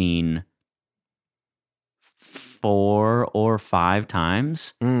probably seen 4 or 5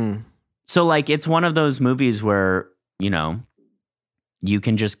 times. So like it's one of those movies where, you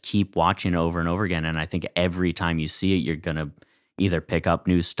can just keep watching it over and over again. And I think every time you see it, you're going to either pick up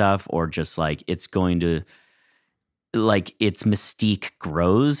new stuff or just like it's going to, like its mystique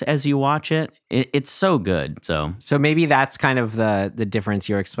grows as you watch it. It's so good. So maybe that's kind of the difference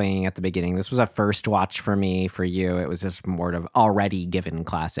you're explaining at the beginning. This was a first watch for me. For you, it was just more of already given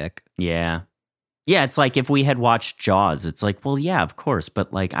classic. Yeah. Yeah, it's like if we had watched Jaws, it's like, well, yeah, of course.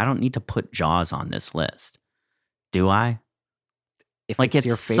 But like, I don't need to put Jaws on this list. Do I? If like it's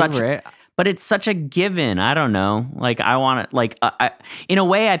your favorite. But it's such a given. I don't know. Like I want it. Like in a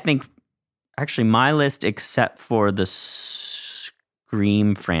way, I think actually my list, except for the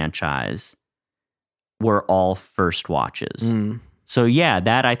Scream franchise, were all first watches. So yeah,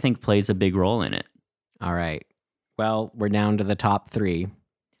 that I think plays a big role in it. All right. Well, we're down to the top 3.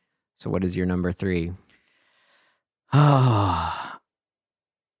 So what is your number 3? Oh,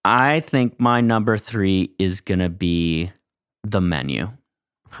 I think my number 3 is gonna be The Menu.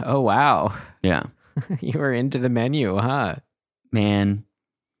 Oh, wow. Yeah. You were into The Menu, huh? Man,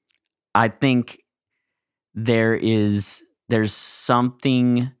 I think there's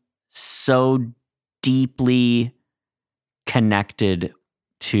something so deeply connected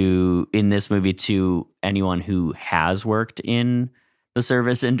in this movie to anyone who has worked in the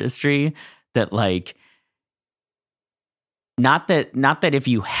service industry that like, not that if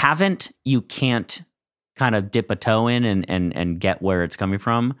you haven't, you can't kind of dip a toe in and get where it's coming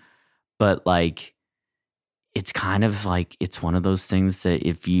from. But like, it's kind of like, it's one of those things that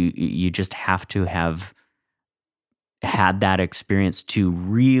if you just have to have had that experience to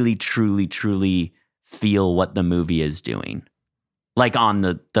really, truly, truly feel what the movie is doing. Like on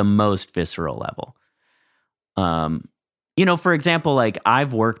the most visceral level. For example, like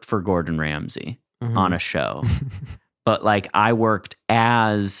I've worked for Gordon Ramsay on a show, but like I worked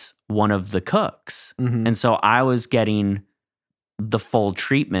as one of the cooks. And so I was getting the full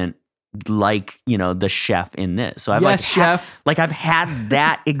treatment like, the chef in this. So I've I've had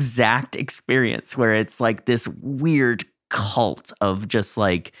that exact experience where it's like this weird cult of just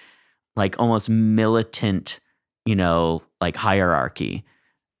like almost militant, like hierarchy.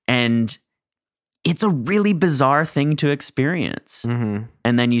 And it's a really bizarre thing to experience. And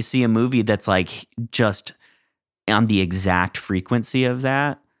then you see a movie that's like just on the exact frequency of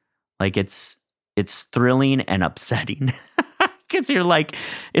that. Like it's thrilling and upsetting Because you're like,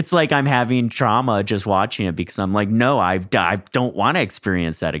 it's like I'm having trauma just watching it because I'm like, no, I don't want to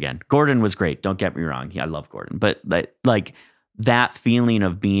experience that again. Gordon was great. Don't get me wrong. Yeah, I love Gordon. But like that feeling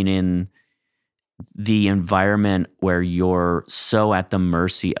of being in the environment where you're so at the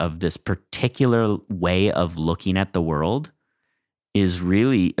mercy of this particular way of looking at the world is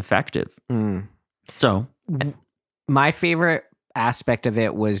really effective. So my favorite aspect of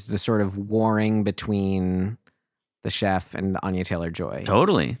it was the sort of warring between the chef and Anya Taylor-Joy.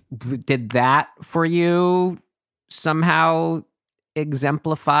 Totally. Did that for you somehow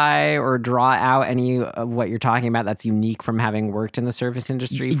exemplify or draw out any of what you're talking about that's unique from having worked in the service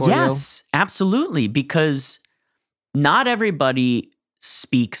industry for you? Yes, absolutely. Because not everybody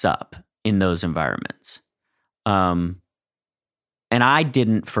speaks up in those environments. And I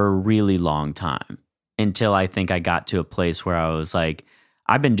didn't for a really long time until I think I got to a place where I was like,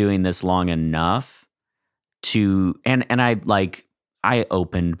 I've been doing this long enough to, and I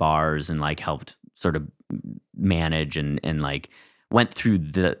opened bars and like helped sort of manage and like went through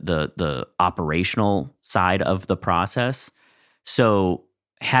the operational side of the process. So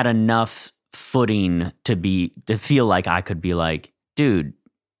had enough footing to feel like I could be like, dude,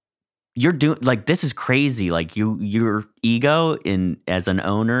 you're doing like, this is crazy. Like your ego as an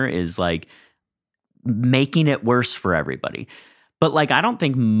owner is like making it worse for everybody. But like, I don't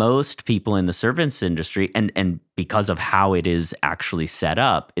think most people in the service industry, and because of how it is actually set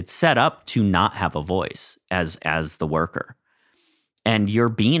up, it's set up to not have a voice as the worker. And you're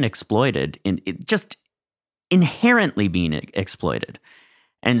being exploited, just inherently being exploited.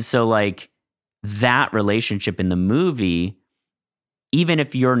 And so like that relationship in the movie, even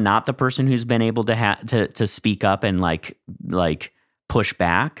if you're not the person who's been able to speak up and like push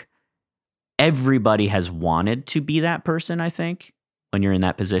back, everybody has wanted to be that person, I think, when you're in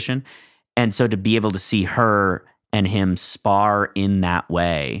that position. And so to be able to see her and him spar in that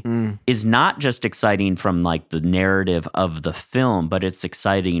way is not just exciting from like the narrative of the film, but it's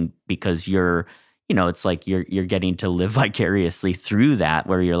exciting because it's like you're getting to live vicariously through that,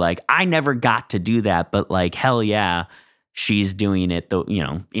 where you're like, I never got to do that, but like, hell yeah, she's doing it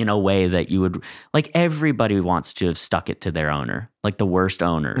in a way that you would like. Everybody wants to have stuck it to their one,r like the worst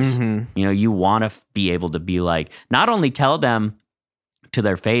owners. You want to be able to be like, not only tell them to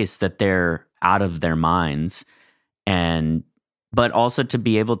their face that they're out of their minds, but also to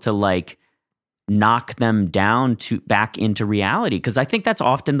be able to like knock them down back into reality. Because I think that's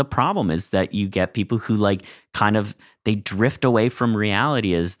often the problem, is that you get people who like kind of, they drift away from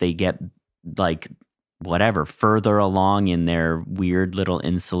reality as they get like whatever further along in their weird little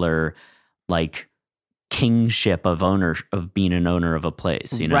insular like kingship of being an owner of a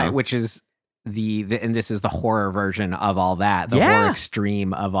place, right? Which is and this is the horror version of all that, the horror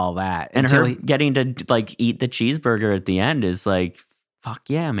extreme of all that. And her getting to like eat the cheeseburger at the end is like, fuck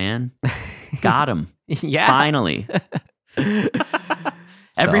yeah, man, got him. Yeah, finally.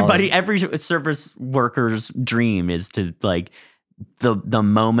 Every service worker's dream is to like the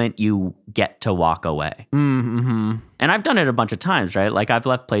moment you get to walk away. And I've done it a bunch of times, right? Like I've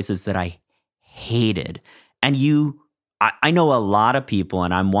left places that I hated, and I know a lot of people,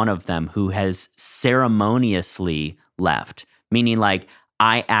 and I'm one of them, who has ceremoniously left, meaning like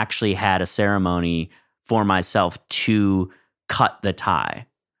I actually had a ceremony for myself to cut the tie.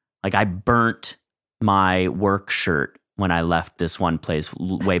 Like I burnt my work shirt when I left this one place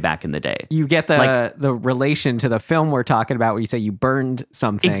way back in the day. You get the relation to the film we're talking about, where you say you burned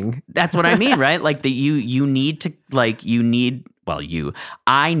something. That's what I mean, right? Like you need to like,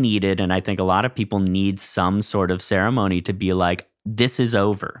 I needed, and I think a lot of people need some sort of ceremony to be like, this is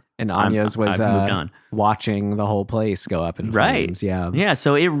over. And Anya's was moved on, watching the whole place go up in flames. Right. Yeah.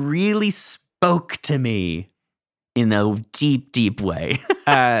 So it really spoke to me in a deep, deep way.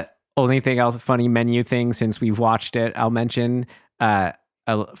 Only thing else, funny menu thing, since we've watched it, I'll mention a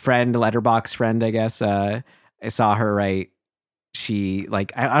friend, letterbox friend, I guess. I saw her write, she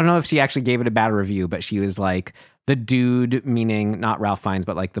like, I don't know if she actually gave it a bad review, but she was like, the dude, meaning not Ralph Fiennes,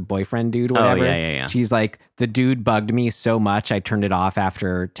 but like the boyfriend dude, whatever. Oh, yeah. She's like, the dude bugged me so much, I turned it off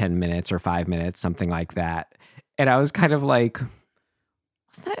after 10 minutes or 5 minutes, something like that. And I was kind of like,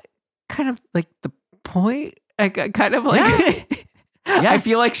 was that kind of like the point? I kind of like... Yeah. Yes. I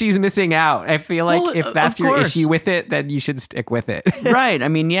feel like she's missing out. I feel like if that's your issue with it, then you should stick with it. Right. I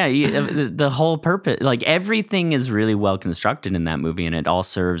mean, yeah, the whole purpose, like everything is really well constructed in that movie, and it all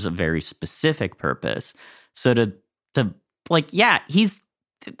serves a very specific purpose. So to like, yeah, his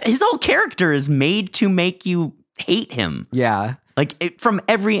whole character is made to make you hate him. Yeah. Like from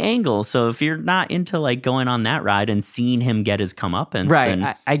every angle. So if you're not into like going on that ride and seeing him get his comeuppance, Right,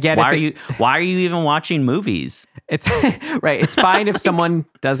 then I get it. why are you even watching movies? It's right. It's fine if someone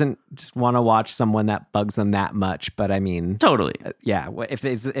doesn't just want to watch someone that bugs them that much. But I mean, Totally. yeah. If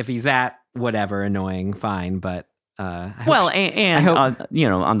he's that whatever annoying, fine. But I hope Well, I hope-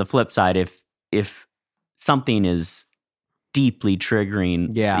 on the flip side, if something is deeply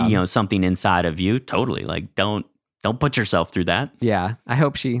triggering, Yeah. something inside of you, totally. Like don't put yourself through that. yeah, I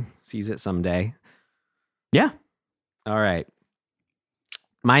hope she sees it someday. Yeah. All right.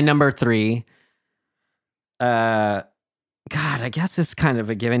 My number 3. God, I guess this is kind of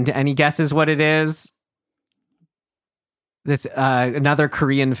a given. Any guesses what it is? This another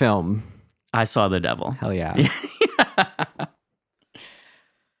Korean film. I Saw the Devil. Hell yeah.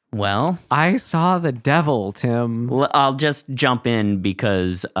 Well, I Saw the Devil, Tim. I'll just jump in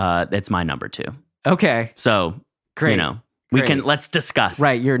because it's my number 2. Okay. So, Great. Let's discuss.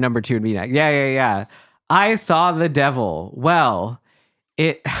 Right, your number 2 would be next. Yeah. I Saw the Devil. Well,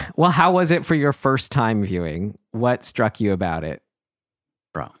 how was it for your first time viewing? What struck you about it?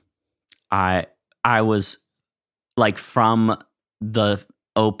 Bro. I was like from the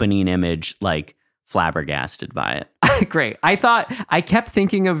opening image, like flabbergasted by it. Great. I kept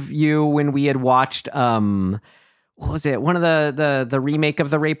thinking of you when we had watched what was it? One of the remake of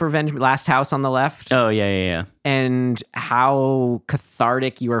the Rape Revenge, Last House on the Left. Oh yeah. And how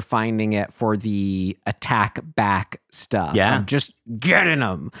cathartic you were finding it for the attack back stuff. Yeah. Of just getting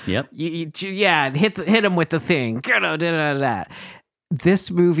them. Yep. Hit him with the thing. Get him, that.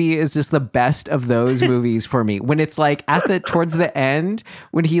 This movie is just the best of those movies for me. When it's like towards the end,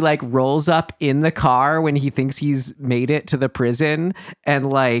 when he like rolls up in the car when he thinks he's made it to the prison, and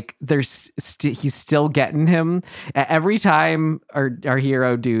like he's still getting him. Every time our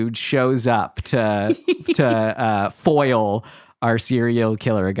hero dude shows up to foil our serial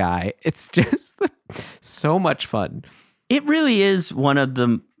killer guy, it's just so much fun. It really is one of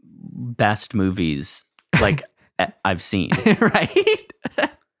the best movies like I've seen. Right?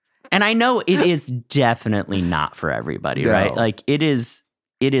 And I know it is definitely not for everybody, No. right? Like it is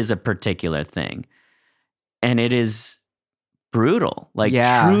a particular thing. And it is brutal. Like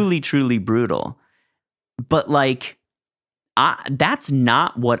truly, truly brutal. But like that's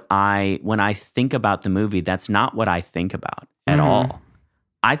not what when I think about the movie, that's not what I think about at all.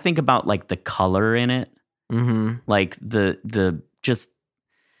 I think about like the color in it. Mm-hmm. Like the just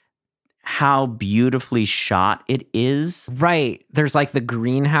how beautifully shot it is. Right. There's like the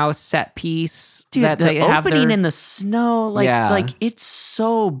greenhouse set piece. Dude, that the they have opening in the snow, like it's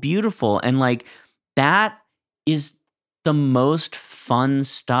so beautiful. And like that is the most fun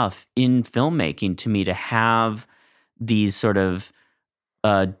stuff in filmmaking to me, to have these sort of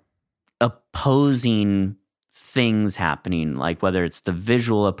opposing things happening, like whether it's the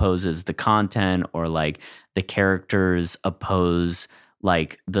visual opposes the content, or like the characters oppose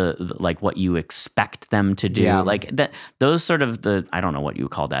like the like what you expect them to do. Yeah. Like that, those sort of I don't know what you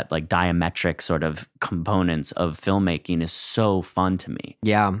would call that, like diametric sort of components of filmmaking is so fun to me.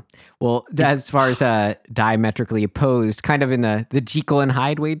 Yeah. Well, as far as diametrically opposed, kind of in the Jekyll and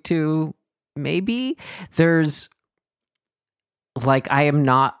Hyde way too, maybe there's like, I am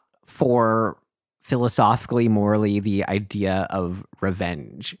not for philosophically, morally, the idea of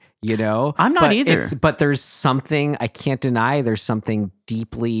revenge, you know? I'm not either. But there's something, I can't deny, there's something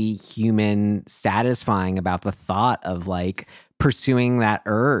deeply human, satisfying about the thought of like pursuing that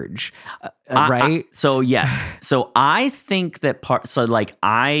urge, right? So yes. So I think that like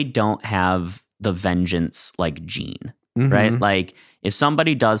I don't have the vengeance like gene, right? Like if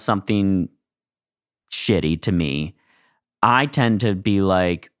somebody does something shitty to me, I tend to be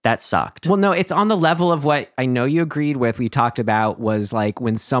like, that sucked. Well, no, it's on the level of what I know you agreed with. We talked about was like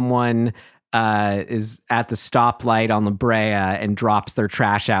when someone is at the stoplight on La Brea and drops their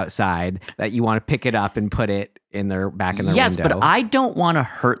trash outside, that you want to pick it up and put it in their back in their window. Yes, but I don't want to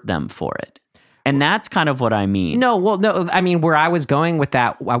hurt them for it. And that's kind of what I mean. No, I mean, where I was going with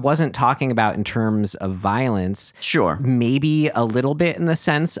that, I wasn't talking about in terms of violence. Sure. Maybe a little bit in the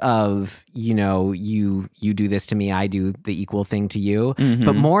sense of, you know, you do this to me, I do the equal thing to you.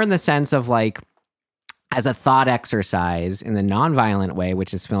 But more in the sense of like, as a thought exercise in the nonviolent way,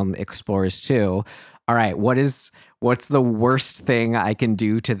 which this film explores too. All right, what's the worst thing I can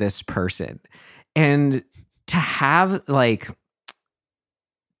do to this person? And to have like,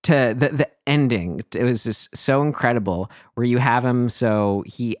 to the ending, it was just so incredible, where you have him, so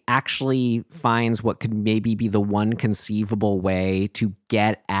he actually finds what could maybe be the one conceivable way to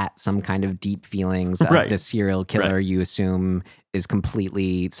get at some kind of deep feelings of Right. the serial killer you assume is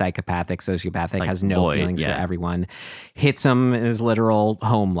completely psychopathic, sociopathic, Like has no void, feelings for yeah. everyone, hits him in his literal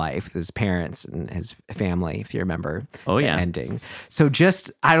home life, his parents and his family, if you remember Oh, the yeah. ending. So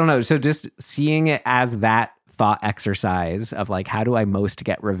just, I don't know. So just seeing it as that thought exercise of like, how do I most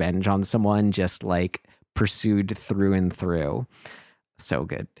get revenge on someone, just like pursued through and through. So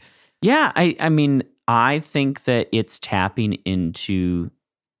good. Yeah, I mean, I think that it's tapping into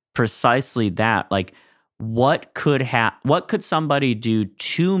precisely that. Like, what could somebody do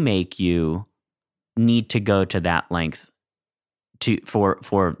to make you need to go to that length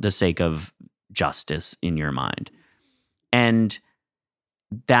for the sake of justice in your mind? And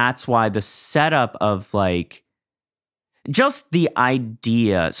that's why the setup of like just the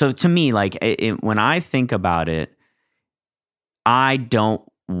idea. So to me, like when I think about it, I don't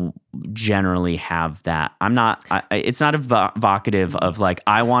generally have that. I'm not. It's not evocative of like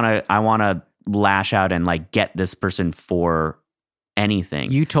I want to lash out and like get this person for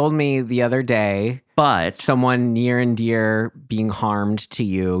anything. You told me the other day, but someone near and dear being harmed to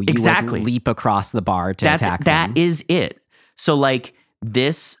you, you Exactly. would leap across the bar to attack them. that is it. So like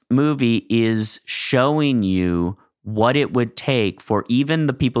this movie is showing you what it would take for even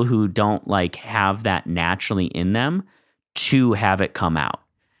the people who don't like have that naturally in them to have it come out.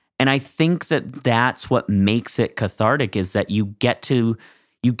 And I think that that's what makes it cathartic, is that you get to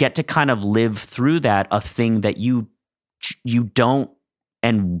kind of live through that, a thing that you don't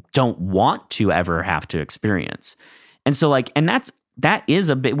want to ever have to experience. And so like, and that is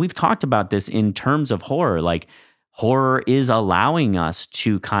a bit, we've talked about this in terms of horror. Like horror is allowing us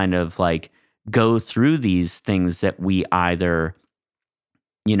to kind of like go through these things that we either,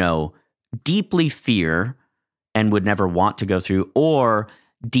 deeply fear and would never want to go through, or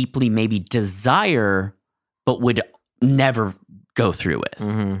deeply maybe desire, but would never go through with.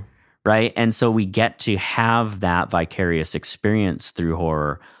 Mm-hmm. Right. And so we get to have that vicarious experience through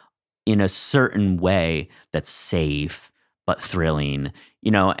horror in a certain way that's safe, but thrilling,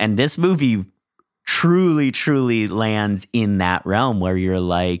 and this movie truly, truly lands in that realm where you're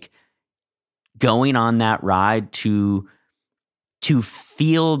like going on that ride to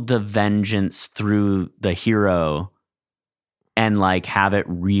feel the vengeance through the hero and like have it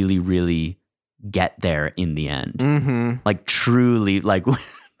really, really get there in the end. Mm-hmm. Like truly, like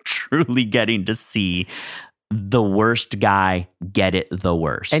truly getting to see the worst guy get it the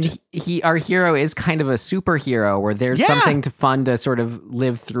worst. And our hero is kind of a superhero, where there's Yeah. something fun to sort of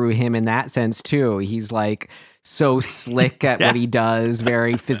live through him in that sense too. He's like so slick at what he does,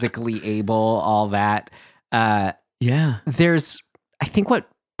 very physically able, all that. Yeah. I think what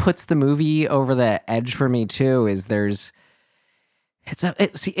puts the movie over the edge for me too is it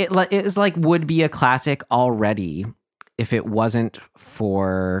is like would be a classic already if it wasn't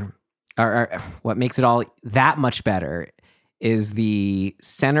for, or what makes it all that much better is the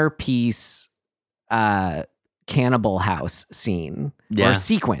centerpiece cannibal house scene or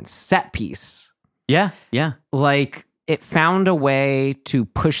sequence, set piece. Yeah. Yeah. Like it found a way to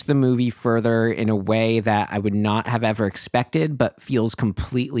push the movie further in a way that I would not have ever expected, but feels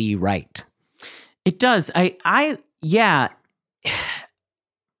completely right. It does. I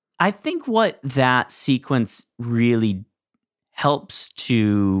think what that sequence really helps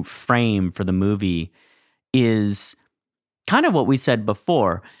to frame for the movie is kind of what we said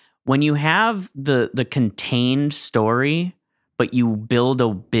before. When you have the contained story, but you build a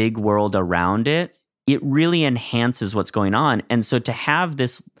big world around it, it really enhances what's going on. And so to have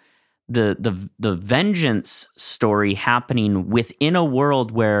this the vengeance story happening within a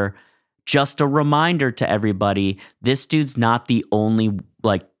world where, just a reminder to everybody, this dude's not the only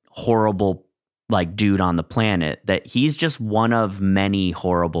like horrible like dude on the planet, that he's just one of many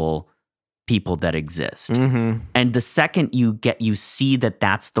horrible people that exist. Mm-hmm. And the second you see that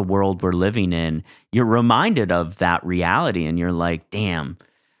that's the world we're living in, you're reminded of that reality and you're like, damn,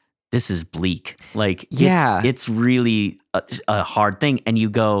 this is bleak. Like, it's really a hard thing. And you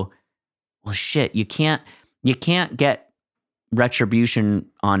go, well, shit, you can't get retribution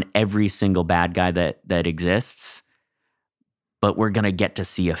on every single bad guy that exists, but we're going to get to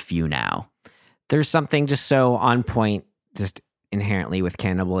see a few now. There's something just so on point, just inherently with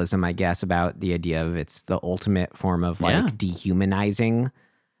cannibalism, I guess, about the idea of it's the ultimate form of like dehumanizing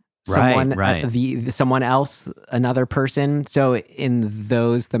someone, someone else, another person. So in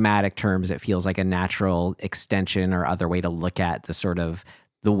those thematic terms, it feels like a natural extension or other way to look at the sort of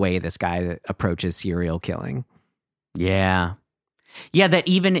the way this guy approaches serial killing. Yeah. Yeah, that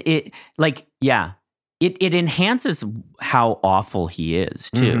even it enhances how awful he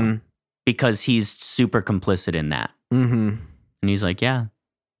is too. Mm-hmm. Because he's super complicit in that. Mm-hmm. And he's like, yeah,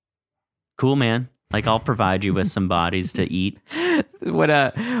 cool, man. Like, I'll provide you with some bodies to eat. What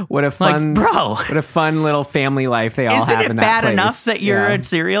a fun, bro. what a fun little family life they all Isn't have it in that bad place. enough that you're Yeah. a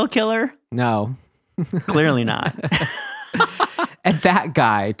serial killer? No. Clearly not. And that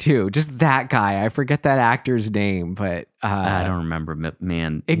guy too, just that guy. I forget that actor's name, but I don't remember, but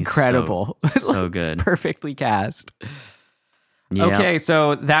man. he's incredible. So good. Perfectly cast. Yeah. Okay,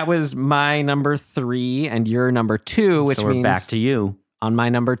 so that was my number 3 and your number 2, which so we're means back to you. on my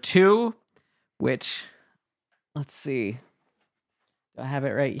number 2, which let's see. Do I have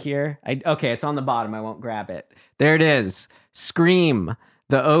it right here? Okay, it's on the bottom. I won't grab it. There it is. Scream.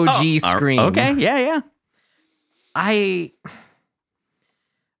 The OG Scream. Okay, yeah. I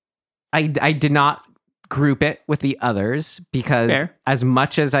did not group it with the others because Fair. as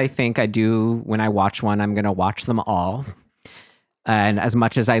much as I think I do when I watch one, I'm going to watch them all. And as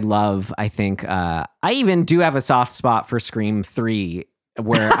much as I love, I think I even do have a soft spot for Scream 3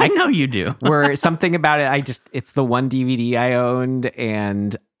 where I know you do. where something about it, it's the one DVD I owned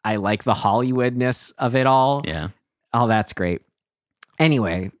and I like the Hollywoodness of it all. Yeah. Oh, that's great.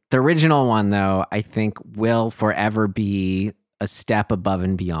 Anyway, the original one, though, I think will forever be a step above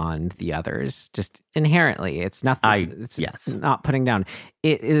and beyond the others. Just inherently, it's nothing. It's yes. not putting down.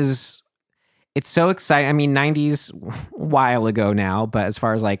 It's so exciting. I mean, 90s, a while ago now, but as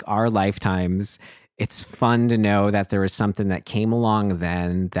far as like our lifetimes, it's fun to know that there was something that came along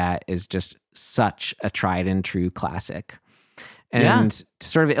then that is just such a tried and true classic. And to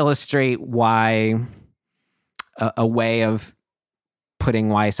sort of illustrate why a way of putting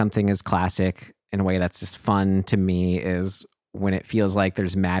why something is classic in a way that's just fun to me is when it feels like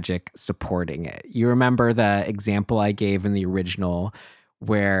there's magic supporting it. You remember the example I gave in the original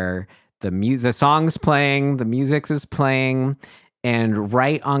where the song's playing, the music is playing, and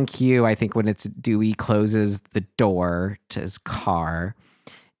right on cue, I think when it's Dewey closes the door to his car,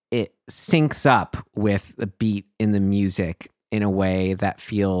 it syncs up with the beat in the music in a way that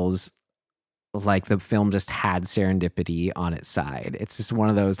feels like the film just had serendipity on its side. It's just one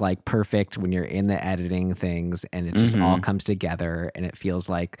of those like perfect when you're in the editing things and it just all comes together and it feels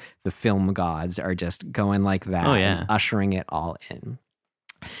like the film gods are just going like that and ushering it all in.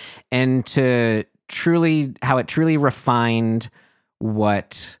 And how it truly refined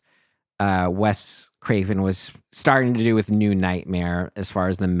what Wes Craven was starting to do with New Nightmare as far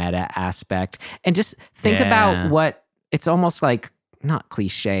as the meta aspect. And just think about what it's almost like, not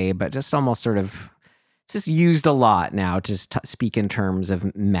cliche, but just almost sort of, it's just used a lot now to speak in terms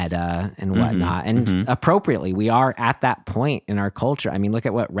of meta and whatnot. And appropriately, we are at that point in our culture. I mean, look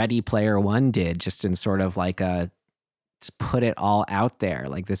at what Ready Player One did, just in sort of like let's put it all out there.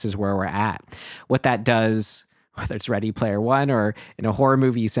 Like, this is where we're at. What that does, whether it's Ready Player One or in a horror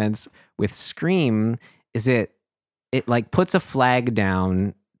movie sense with Scream, is it like puts a flag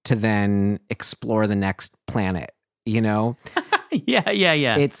down to then explore the next planet, you know?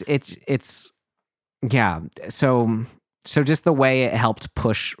 Yeah. It's yeah. So just the way it helped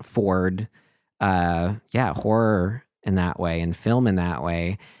push forward, horror in that way and film in that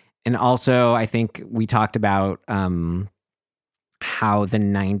way. And also I think we talked about, how the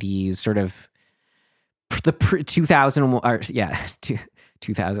 90s sort of the 2000,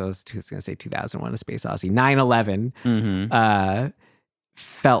 2000, I was going to say 2001 A Space Odyssey, 9/11,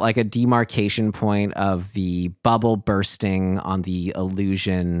 felt like a demarcation point of the bubble bursting on the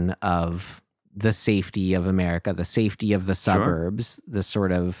illusion of the safety of America, the safety of the suburbs, the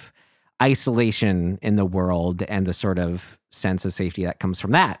sort of isolation in the world and the sort of sense of safety that comes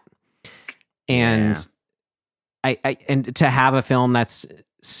from that. And and to have a film that's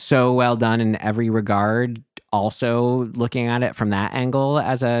so well done in every regard, also looking at it from that angle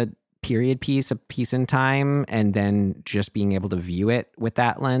as a period piece, a piece in time, and then just being able to view it with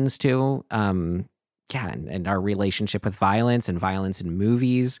that lens too. And our relationship with violence and violence in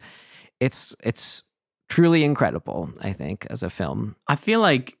movies. It's truly incredible, I think, as a film. I feel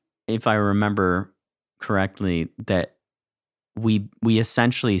like, if I remember correctly, that we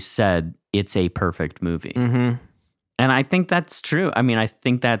essentially said it's a perfect movie. Mm-hmm. And I think that's true. I mean, I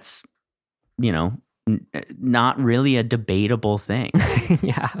think that's, not really a debatable thing.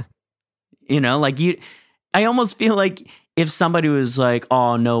 Yeah. Like I almost feel like if somebody was like,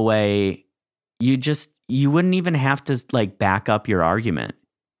 oh, no way, you wouldn't even have to like back up your argument.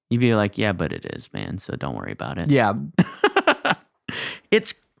 You'd be like, yeah, but it is, man. So don't worry about it. Yeah.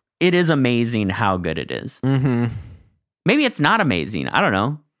 It is amazing how good it is. Mm-hmm. Maybe it's not amazing. I don't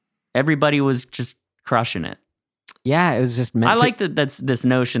know. Everybody was just crushing it. Yeah, it was just meant I like that. That's this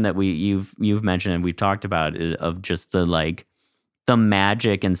notion that you've mentioned and we've talked about of just the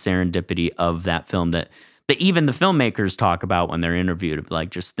magic and serendipity of that film that even the filmmakers talk about when they're interviewed of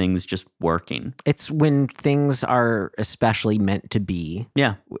like just things just working. It's when things are especially meant to be.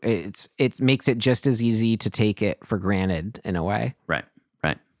 Yeah. It makes it just as easy to take it for granted in a way. Right.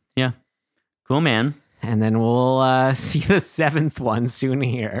 Yeah. Cool, man. And then we'll see the 7th one soon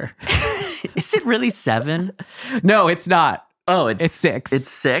here. Is it really 7? No, it's not. Oh, it's 6. It's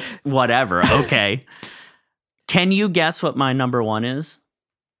 6? Whatever. Okay. Can you guess what my number 1 is?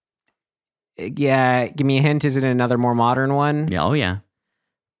 Yeah, give me a hint. Is it another more modern one? Yeah. Oh, yeah.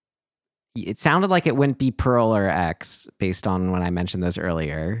 It sounded like it wouldn't be Pearl or X based on when I mentioned this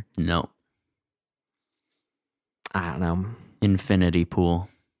earlier. No. I don't know. Infinity Pool.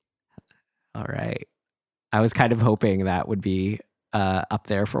 All right. I was kind of hoping that would be up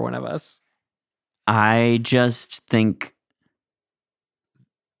there for one of us. I just think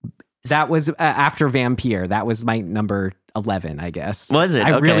that was after Vampire. That was my number 11, I guess. Was it?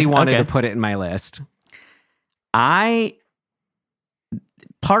 I Okay, really wanted okay. to put it in my list.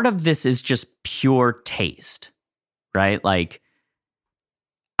 part of this is just pure taste, right? Like,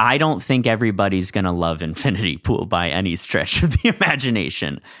 I don't think everybody's going to love Infinity Pool by any stretch of the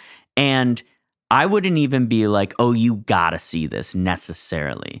imagination. And I wouldn't even be like, oh, you gotta see this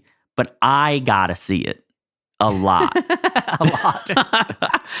necessarily. But I gotta see it a lot. A lot.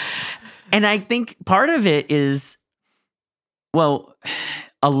 And I think part of it is, well,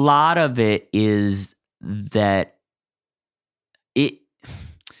 a lot of it is that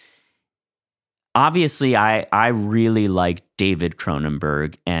obviously I really like David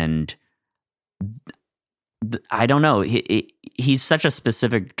Cronenberg, and I don't know, he's such a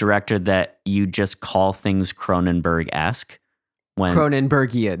specific director that you just call things Cronenberg-esque.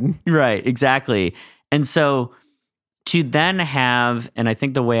 Cronenbergian. Right, exactly. And so to then have, and I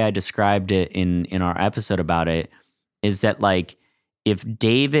think the way I described it in our episode about it is that, like, if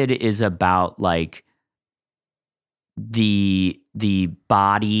David is about like the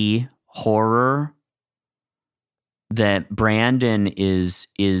body horror, that Brandon is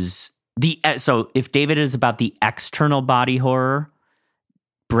so if David is about the external body horror,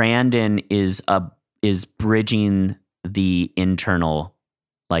 Brandon is bridging the internal,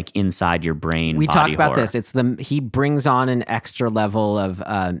 like inside your brain. We body talked about horror. this. He brings on an extra level of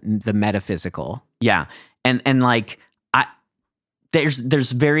the metaphysical. Yeah, and like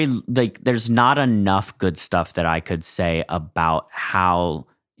there's very, like, there's not enough good stuff that I could say about how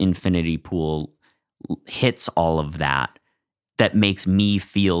Infinity Pool hits all of that makes me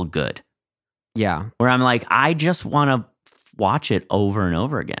feel good. Yeah. Where I'm like, I just want to watch it over and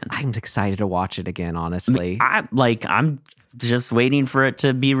over again. I'm excited to watch it again, honestly. I'm just waiting for it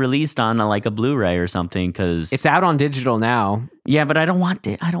to be released on a Blu-ray or something, because It's out on digital now. Yeah, but I don't want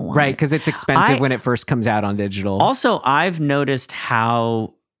it. Right, it. because it's expensive when it first comes out on digital. Also, I've noticed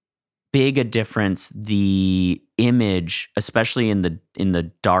how big a difference the image, especially in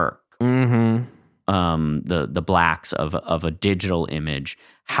the dark, Mm-hmm. the blacks of a digital image,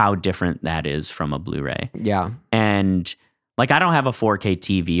 how different that is from a Blu-ray. Yeah. And like, I don't have a 4K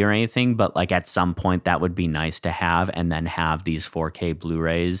TV or anything, but like at some point that would be nice to have, and then have these 4K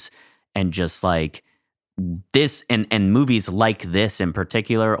Blu-rays, and just like this, and movies like this in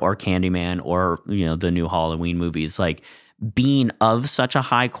particular, or Candyman, or, you know, the new Halloween movies, like being of such a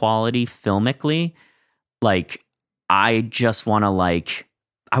high quality filmically, like I just want to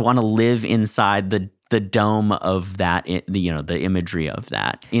I want to live inside the dome of that, the imagery of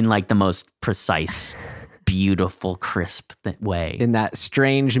that in like the most precise, beautiful, crisp way. In that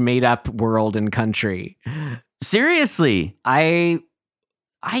strange made up world and country. Seriously. There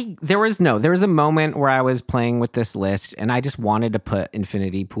was a moment where I was playing with this list, and I just wanted to put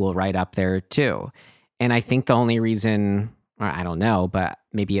Infinity Pool right up there too. And I think the only reason, or I don't know, but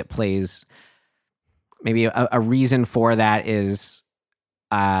maybe it plays, maybe a reason for that is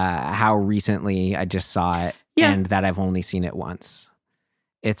how recently I just saw it, and that I've only seen it once.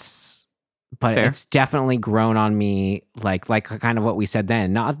 But it's definitely grown on me, like kind of what we said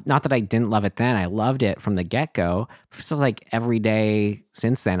then. Not that I didn't love it then. I loved it from the get-go. So like every day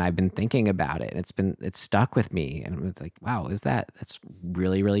since then, I've been thinking about it. It's stuck with me. And it's like, wow, that's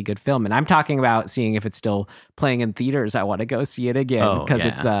really, really good film. And I'm talking about seeing if it's still playing in theaters. I want to go see it again, because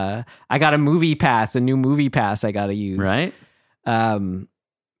it's I got a movie pass, a new movie pass I got to use. Right?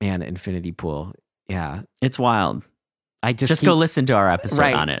 Man, Infinity Pool. Yeah. It's wild. I just go listen to our episode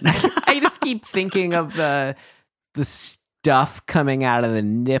Right. on it. I just keep thinking of the stuff coming out of the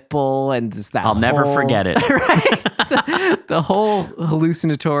nipple, and that I'll never forget it. Right? the whole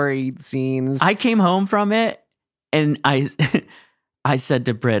hallucinatory scenes. I came home from it, and I said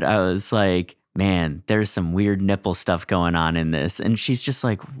to Britt, I was like, man, there's some weird nipple stuff going on in this. And she's just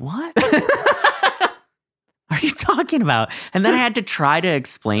like, what? are you talking about? And then I had to try to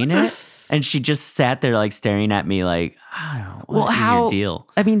explain it. And she just sat there like staring at me like, I don't know, what is your deal?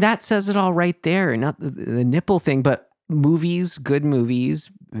 I mean, that says it all right there. Not the nipple thing, but movies, good movies,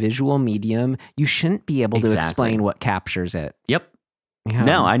 visual medium, you shouldn't be able to explain what captures it. Yep. Yeah.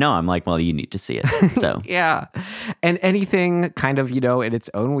 No, I know. I'm like, well, you need to see it. So yeah. And anything kind of, in its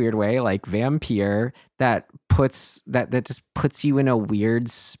own weird way, like Vampire, that just puts you in a weird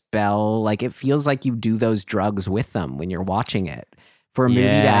spell. Like it feels like you do those drugs with them when you're watching it. For a movie to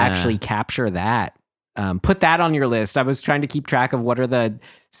actually capture that. Put that on your list. I was trying to keep track of what are the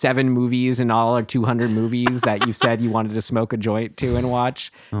 7 movies in all or 200 movies that you said you wanted to smoke a joint to and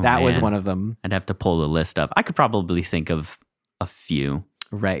watch. That was one of them. I'd have to pull the list up. I could probably think of a few.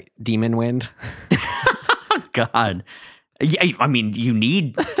 Right. Demon Wind. God. Yeah, I mean, you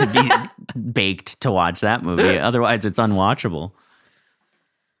need to be baked to watch that movie. Otherwise, it's unwatchable.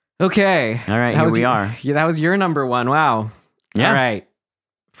 Okay. All right, here we are. Yeah, that was your number one. Wow. Yeah. All right.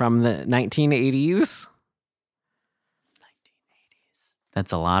 From the 1980s.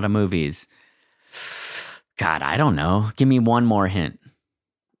 That's a lot of movies. God, I don't know. Give me one more hint.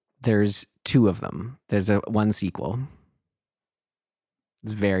 There's 2 of them. There's one sequel.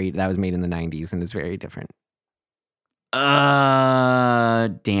 That was made in the 90s and it's very different.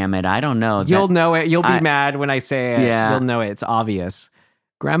 Damn it. I don't know. You'll know it. You'll be mad when I say it. Yeah. You'll know it. It's obvious.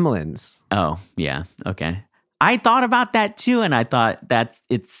 Gremlins. Oh, yeah. Okay. I thought about that too, and I thought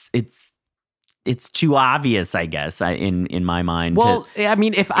it's too obvious, I guess, in my mind. Well, I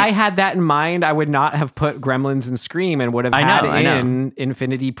mean, if I had that in mind, I would not have put Gremlins and Scream and would have had in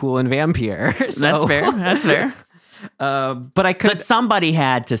Infinity Pool and Vampire. So. That's fair. That's fair. But I could. But somebody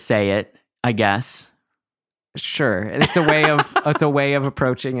had to say it, I guess. Sure, it's a way of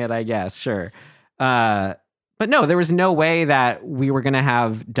approaching it, I guess. Sure, but no, there was no way that we were gonna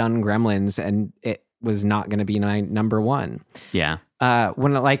have done Gremlins and it was not gonna be my number one. Yeah.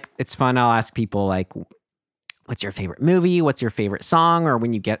 When it's fun, I'll ask people like, "What's your favorite movie? What's your favorite song?" Or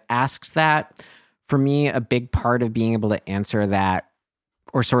when you get asked that, for me, a big part of being able to answer that,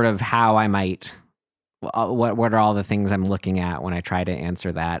 or sort of how I might. What are all the things I'm looking at when I try to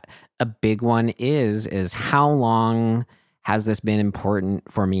answer that? A big one is how long has this been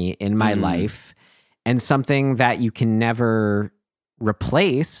important for me in my life? And something that you can never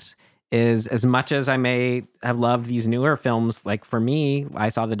replace is, as much as I may have loved these newer films, like for me, I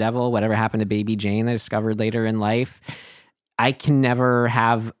Saw the Devil, Whatever Happened to Baby Jane, I discovered later in life, I can never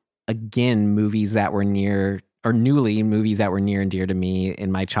have again movies that were near and dear to me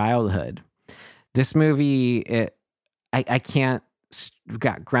in my childhood. This movie, I can't,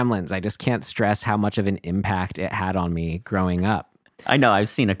 got Gremlins. I just can't stress how much of an impact it had on me growing up. I know. I've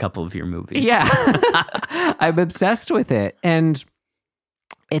seen a couple of your movies. Yeah. I'm obsessed with it. And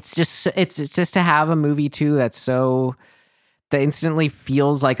it's just to have a movie too that instantly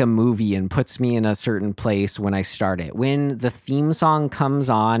feels like a movie and puts me in a certain place when I start it. When the theme song comes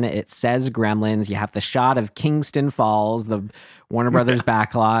on, it says Gremlins. You have the shot of Kingston Falls, the Warner Brothers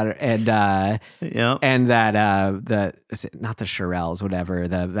backlot, and that is it not the Shirelles, whatever,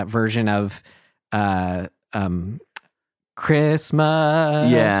 that version of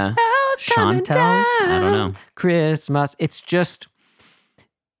Christmas. Yeah. Chantel's? I don't know. Christmas. It's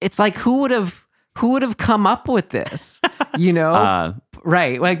like who would have come up with this?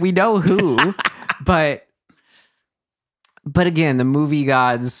 Right. Like we know who, but again, the movie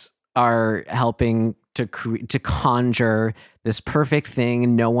gods are helping to conjure this perfect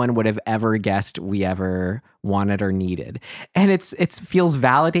thing no one would have ever guessed we ever wanted or needed. And it feels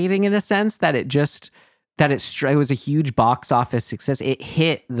validating in a sense that it was a huge box office success. It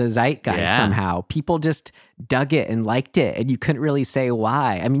hit the zeitgeist somehow. People just dug it and liked it, and you couldn't really say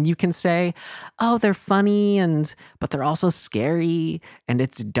why. I mean, you can say, "Oh, they're funny, but they're also scary, and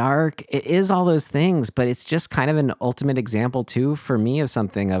it's dark." It is all those things, but it's just kind of an ultimate example too for me of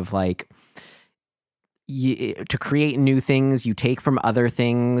something of like, to create new things, you take from other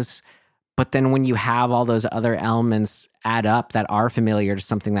things. But then when you have all those other elements add up that are familiar to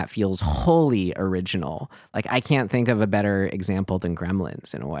something that feels wholly original, like I can't think of a better example than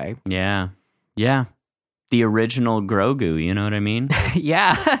Gremlins in a way. Yeah. Yeah. The original Grogu, you know what I mean?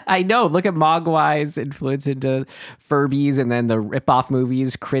 Yeah, I know. Look at Mogwai's influence into Furbies and then the ripoff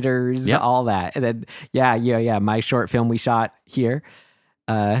movies, Critters, all that. And then, yeah. My short film we shot here.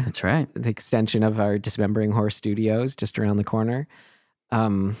 That's right. The extension of our Dismembering Horse Studios just around the corner.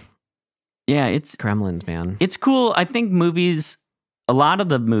 Yeah, it's Gremlins, man. It's cool. I think a lot of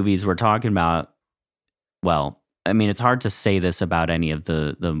the movies we're talking about, well, I mean, it's hard to say this about any of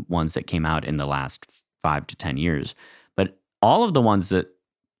the ones that came out in the last 5 to 10 years, but all of the ones that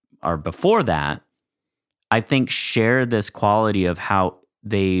are before that, I think share this quality of how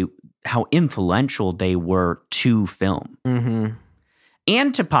influential they were to film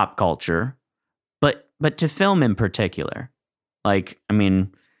and to pop culture, but to film in particular. Like, I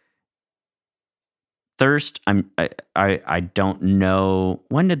mean, Thirst, I don't know.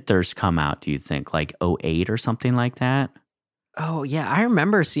 When did Thirst come out, do you think? Like 2008 or something like that? Oh, yeah. I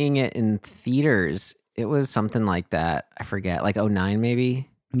remember seeing it in theaters. It was something like that. I forget, like 2009 maybe?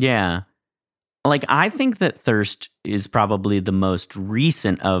 Yeah. Like, I think that Thirst is probably the most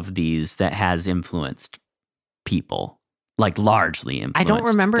recent of these that has influenced people, like largely influenced. I don't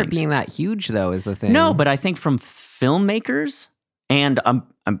remember things. it being that huge, though, is the thing. No, but I think from filmmakers and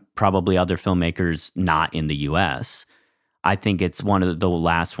probably other filmmakers not in the U.S., I think it's one of the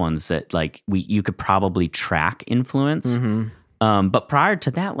last ones that like you could probably track influence. But prior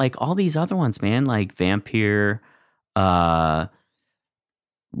to that, like all these other ones, man, like Vampire,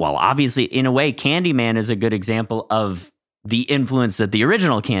 well, obviously, in a way, Candyman is a good example of the influence that the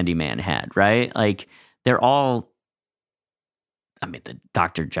original Candyman had, right? Like, they're all, I mean, the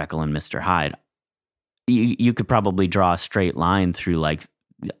Dr. Jekyll and Mr. Hyde, you could probably draw a straight line through like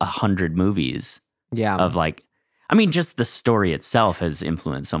 100 movies. Yeah. Of like, I mean, just the story itself has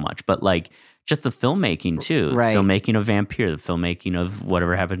influenced so much, but like just the filmmaking too. Right. The filmmaking of Vampire, the filmmaking of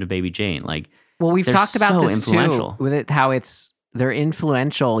Whatever Happened to Baby Jane. Like, well, we've they're talked about so this influential. too, with it, how they're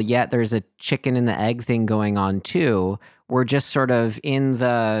influential, yet there's a chicken and the egg thing going on too. We're just sort of in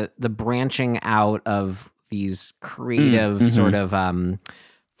the branching out of these creative sort of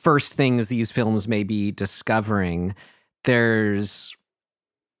first things these films may be discovering.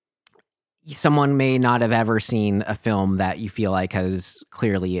 Someone may not have ever seen a film that you feel like has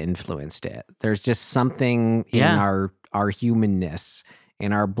clearly influenced it. There's just something in our humanness,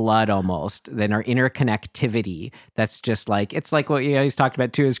 in our blood almost, then our interconnectivity that's just like, it's like what you always talked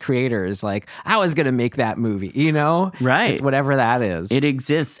about too as creators, like, I was going to make that movie, you know? Right. It's whatever that is. It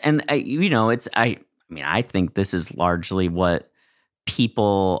exists. And, I mean, I think this is largely what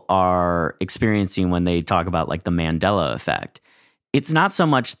people are experiencing when they talk about like the Mandela effect. It's not so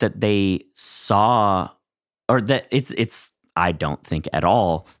much that they saw, or that it's I don't think at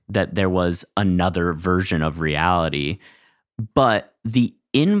all that there was another version of reality, but the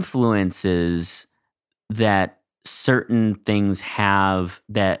influences that certain things have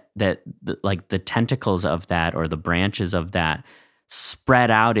that like the tentacles of that or the branches of that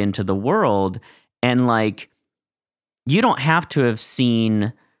spread out into the world. And like, you don't have to have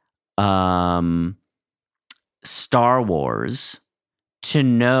seen Star Wars to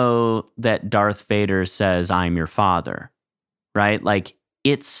know that Darth Vader says, "I'm your father," right? Like,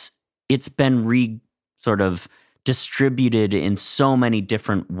 it's been sort of distributed in so many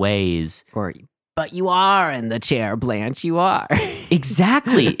different ways. But you are in the chair, Blanche. You are.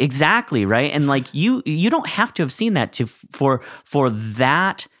 Exactly, right? And like, you don't have to have seen that for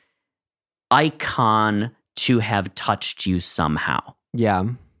that icon to have touched you somehow. Yeah.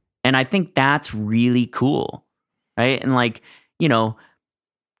 And I think that's really cool, right? And like,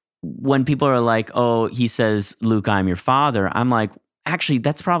 when people are like, oh, he says, Luke, I'm your father, I'm like, actually,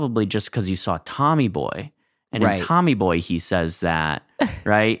 that's probably just because you saw Tommy Boy. And right. in Tommy Boy, he says that,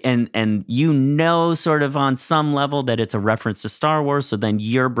 right? And sort of on some level that it's a reference to Star Wars. So then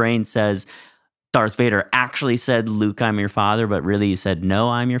your brain says, Darth Vader actually said, Luke, I'm your father, but really he said, no,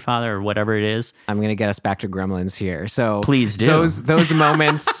 I'm your father, or whatever it is. I'm going to get us back to Gremlins here. So please do. Those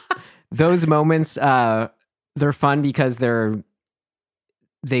moments, they're fun because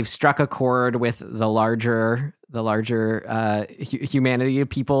they've struck a chord with the larger humanity of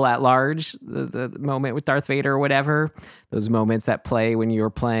people at large. The moment with Darth Vader or whatever, those moments that play when you were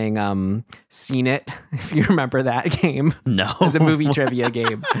playing Seen It, if you remember that game. No. It's a movie trivia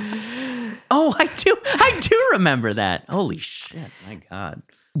game. Oh, I do remember that. Holy shit, my God.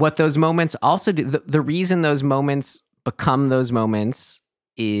 What those moments also do, the reason those moments become those moments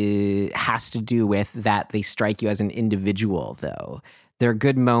has to do with that they strike you as an individual, though. They're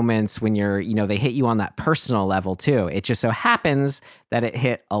good moments when they hit you on that personal level too. It just so happens that it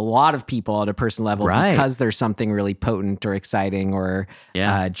hit a lot of people at a personal level because there's something really potent or exciting or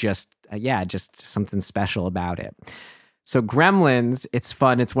just something special about it. So Gremlins, it's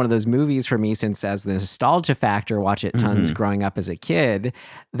fun. It's one of those movies for me, since as the nostalgia factor, watch it tons growing up as a kid,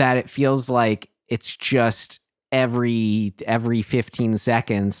 that it feels like it's just every 15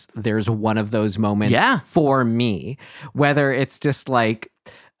 seconds, there's one of those moments for me. Whether it's just like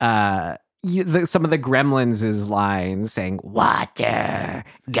some of the Gremlins' lines saying, water,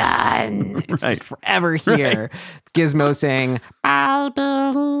 gun. It's just forever here. Gizmo saying, at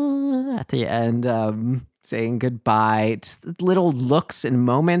the end. saying goodbye, just little looks and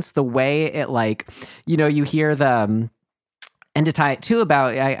moments, the way it like, you hear the, and to tie it too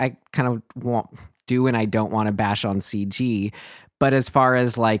about, I kind of do and I don't want to bash on CG, but as far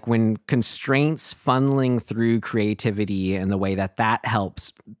as like when constraints funneling through creativity and the way that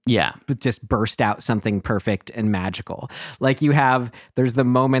helps just burst out something perfect and magical. Like there's the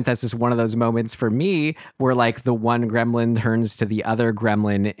moment that's just one of those moments for me where like the one gremlin turns to the other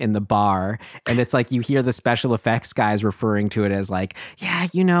gremlin in the bar. And it's like you hear the special effects guys referring to it as like, yeah,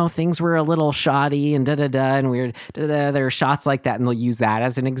 things were a little shoddy and da-da-da and weird. Da-da-da. There are shots like that and they'll use that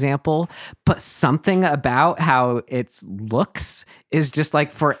as an example. But something about how it looks is just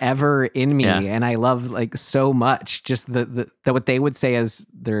like forever in me. And I love like so much just the what they would say is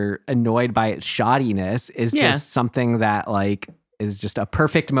they're annoyed by its shoddiness is just something that like is just a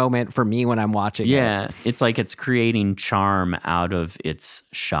perfect moment for me when I'm watching it. Yeah. It's like it's creating charm out of its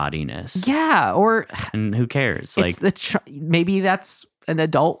shoddiness. Yeah. And who cares? It's like maybe that's an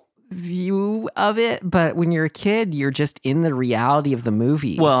adult view of it, but when you're a kid, you're just in the reality of the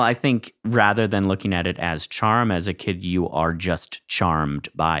movie. Well, I think rather than looking at it as charm, as a kid, you are just charmed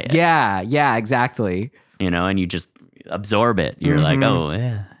by it. Yeah, exactly. And you just absorb it. You're like, oh,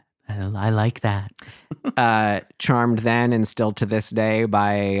 yeah, I like that. Charmed then and still to this day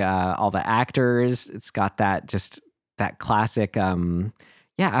by all the actors. It's got that classic, I don't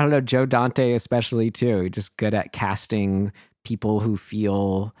know, Joe Dante especially too. Just good at casting people who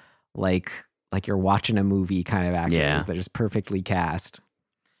feel like you're watching a movie kind of actors. Yeah. They're just perfectly cast.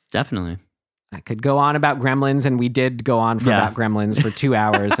 Definitely. I could go on about Gremlins, and we did go on about Gremlins for 2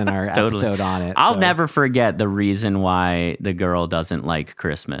 hours in our episode on it. I'll never forget the reason why the girl doesn't like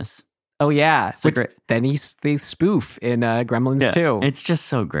Christmas. Oh, yeah. Then they spoof in Gremlins 2. It's just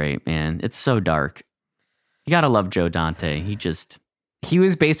so great, man. It's so dark. You gotta love Joe Dante. He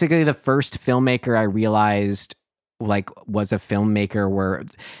was basically the first filmmaker I realized was a filmmaker where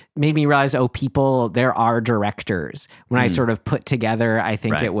made me realize, there are directors. When I sort of put together, I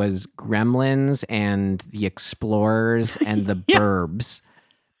think it was Gremlins and The Explorers and The Burbs.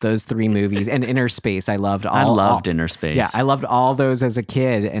 Those 3 movies and Inner Space. I loved Inner Space. Yeah, I loved all those as a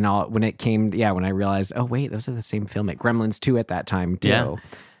kid. And when I realized, oh wait, those are the same filmmaker. Gremlins 2 at that time too. Yeah.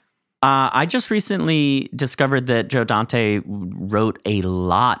 I just recently discovered that Joe Dante wrote a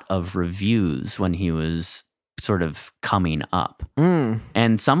lot of reviews when he was sort of coming up.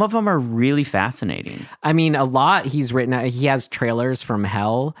 And some of them are really fascinating. I mean, a lot he's written, he has trailers from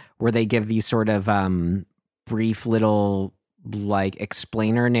hell where they give these sort of brief little like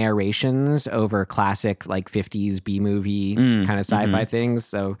explainer narrations over classic like 50s B-movie kind of sci-fi things.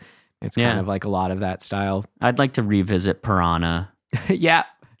 So it's kind of like a lot of that style. I'd like to revisit Piranha. Yeah.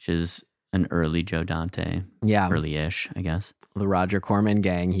 Which is an early Joe Dante. Yeah. Early-ish, I guess. The Roger Corman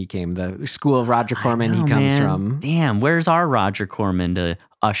gang. The school of Roger Corman he comes from. Damn, where's our Roger Corman to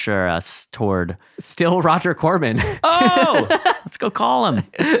usher us toward? Still Roger Corman. Oh, let's go call him.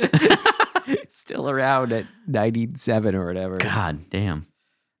 Still around at 97 or whatever. God damn.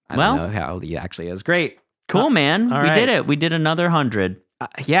 I don't know how old he actually is. Great. Cool, man. We did it. We did another 100.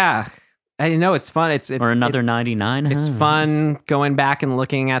 Yeah. I know it's fun. It's or another 99. It's fun going back and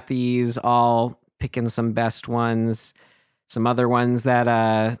looking at these, all picking some best ones. Some other ones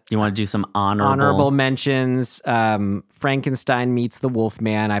that you want to do some honorable mentions. Frankenstein Meets the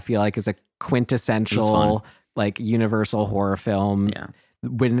Wolfman, I feel like is a quintessential like universal horror film. Yeah.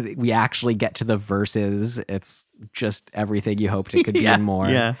 When we actually get to the verses, it's just everything you hoped it could be and more.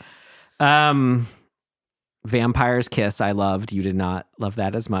 Yeah. Vampire's Kiss, I loved. You did not love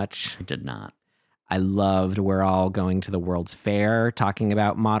that as much. I did not. I loved We're All Going to the World's Fair, talking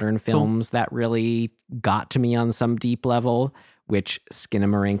about modern films that really got to me on some deep level, which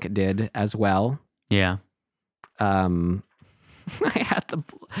Skinamarink did as well. Yeah. I had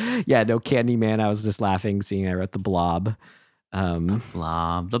no Candyman. I was just laughing seeing I wrote The Blob.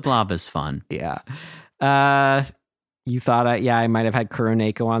 The Blob is fun. Yeah. You thought I might have had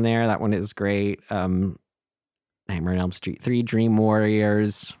Kuroneko on there. That one is great. Nightmare on Elm Street 3, Dream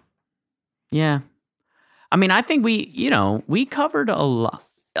Warriors. Yeah. I mean, I think we covered a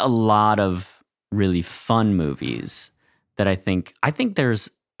lot of really fun movies that I think there's,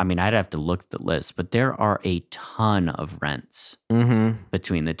 I'd have to look at the list, but there are a ton of rents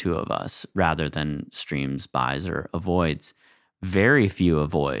between the two of us rather than streams, buys, or avoids. Very few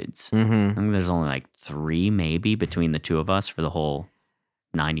avoids. I think there's only like 3 maybe between the two of us for the whole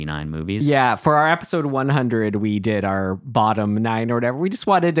 99 movies. Yeah, for our episode 100, we did our bottom 9 or whatever. We just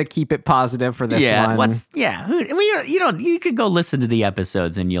wanted to keep it positive for this one. You could go listen to the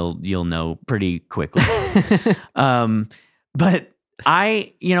episodes and you'll know pretty quickly. But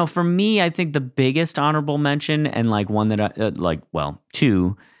For me, I think the biggest honorable mention, and like one that I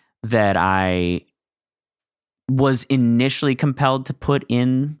two that I was initially compelled to put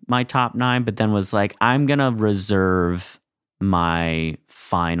in my top 9, but then was like, I'm going to reserve my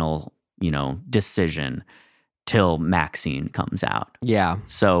final, decision till Maxine comes out. Yeah.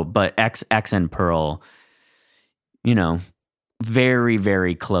 So, but X and Pearl, very,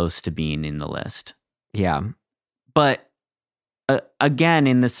 very close to being in the list. Yeah. But again,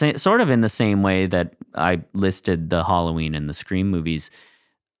 in the same way that I listed the Halloween and the Scream movies,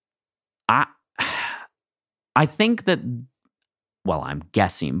 I think that, I'm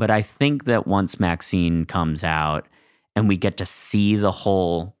guessing, but I think that once Maxine comes out and we get to see the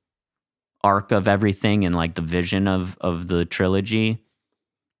whole arc of everything and like the vision of the trilogy,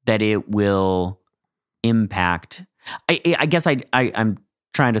 that it will impact. I guess I'm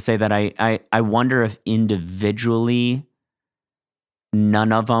trying to say that I wonder if individually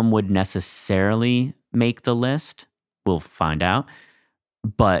none of them would necessarily make the list. We'll find out.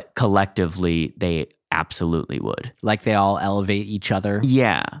 But collectively, they absolutely would. Like they all elevate each other.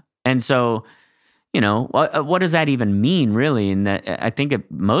 Yeah. And so, what does that even mean, really? And that I think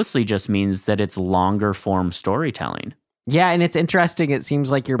it mostly just means that it's longer form storytelling. Yeah, and it's interesting. It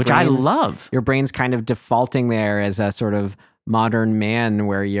seems like which I love. Your brain's kind of defaulting there as a sort of modern man,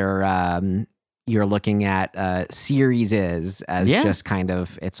 where you're looking at series as just kind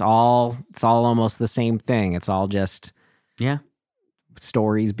of it's all almost the same thing. It's all just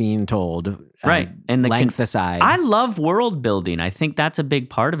stories being told, right? And the length aside. I love world building. I think that's a big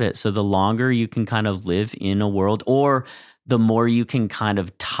part of it. So the longer you can kind of live in a world, or the more you can kind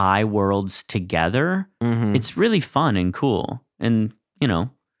of tie worlds together, it's really fun and cool. And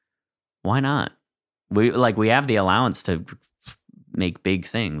why not? We have the allowance to make big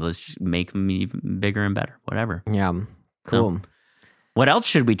things. Let's just make them even bigger and better. Whatever. Yeah, cool. So, what else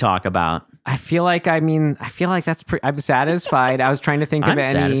should we talk about? I feel like that's pretty. I'm satisfied. I was trying to think of any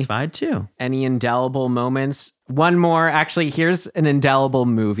satisfied too. Any indelible moments. One more, actually. Here's an indelible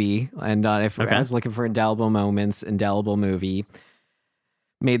movie, and I was looking for indelible moments, indelible movie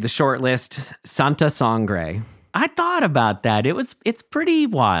made the short list. Santa Sangre. I thought about that. It's pretty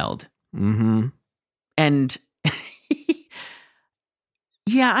wild. Mm-hmm. And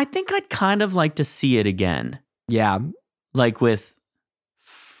yeah, I think I'd kind of like to see it again. Yeah, like with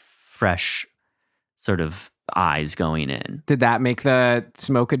fresh sort of eyes going in. Did that make the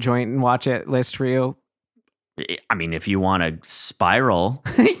smoke a joint and watch it list for you? I mean, if you want to spiral.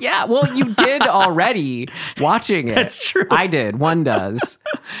 Yeah, well, you did already watching it. That's true. I did. One does.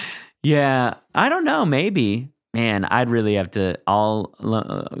 Yeah, I don't know. Maybe. Man, I'd really have to.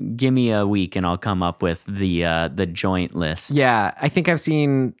 Give me a week and I'll come up with the joint list. Yeah, I think I've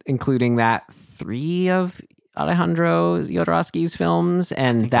seen, including that, 3 of Alejandro Jodorowsky's films,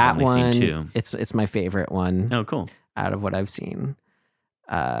 and that one, it's my favorite one. Oh, cool! Out of what I've seen,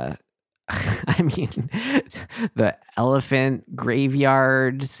 I mean, the elephant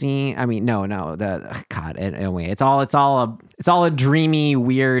graveyard scene. I mean, no, anyway, it's all a dreamy,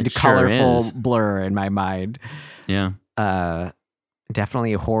 weird, colorful blur in my mind. Yeah,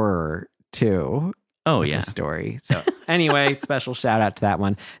 definitely horror too. Oh yeah, story. So anyway, special shout out to that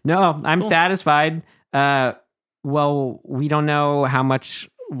one. No, I'm satisfied. Well, we don't know how much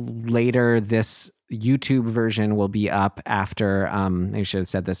later this YouTube version will be up after, I should have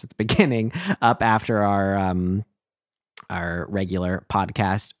said this at the beginning, up after our regular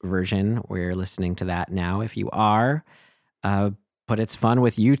podcast version. We're listening to that now if you are, but it's fun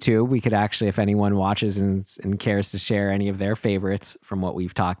with YouTube. We could actually, if anyone watches and cares to share any of their favorites from what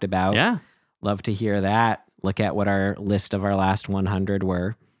we've talked about. Yeah. Love to hear that. Look at what our list of our last 100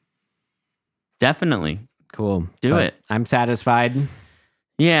 were. Definitely. Cool. Do it. I'm satisfied.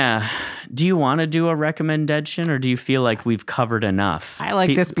 Yeah. Do you want to do a recommendation, or do you feel like we've covered enough? I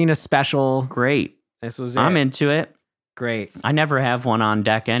like this being a special. Great. This was it. I'm into it. Great. I never have one on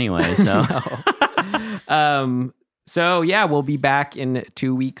deck anyway, so. So yeah, we'll be back in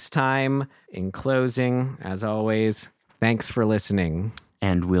 2 weeks' time. In closing, as always, thanks for listening.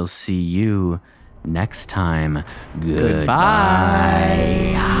 And we'll see you next time.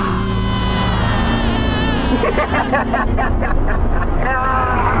 Goodbye.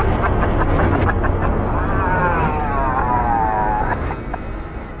 Goodbye.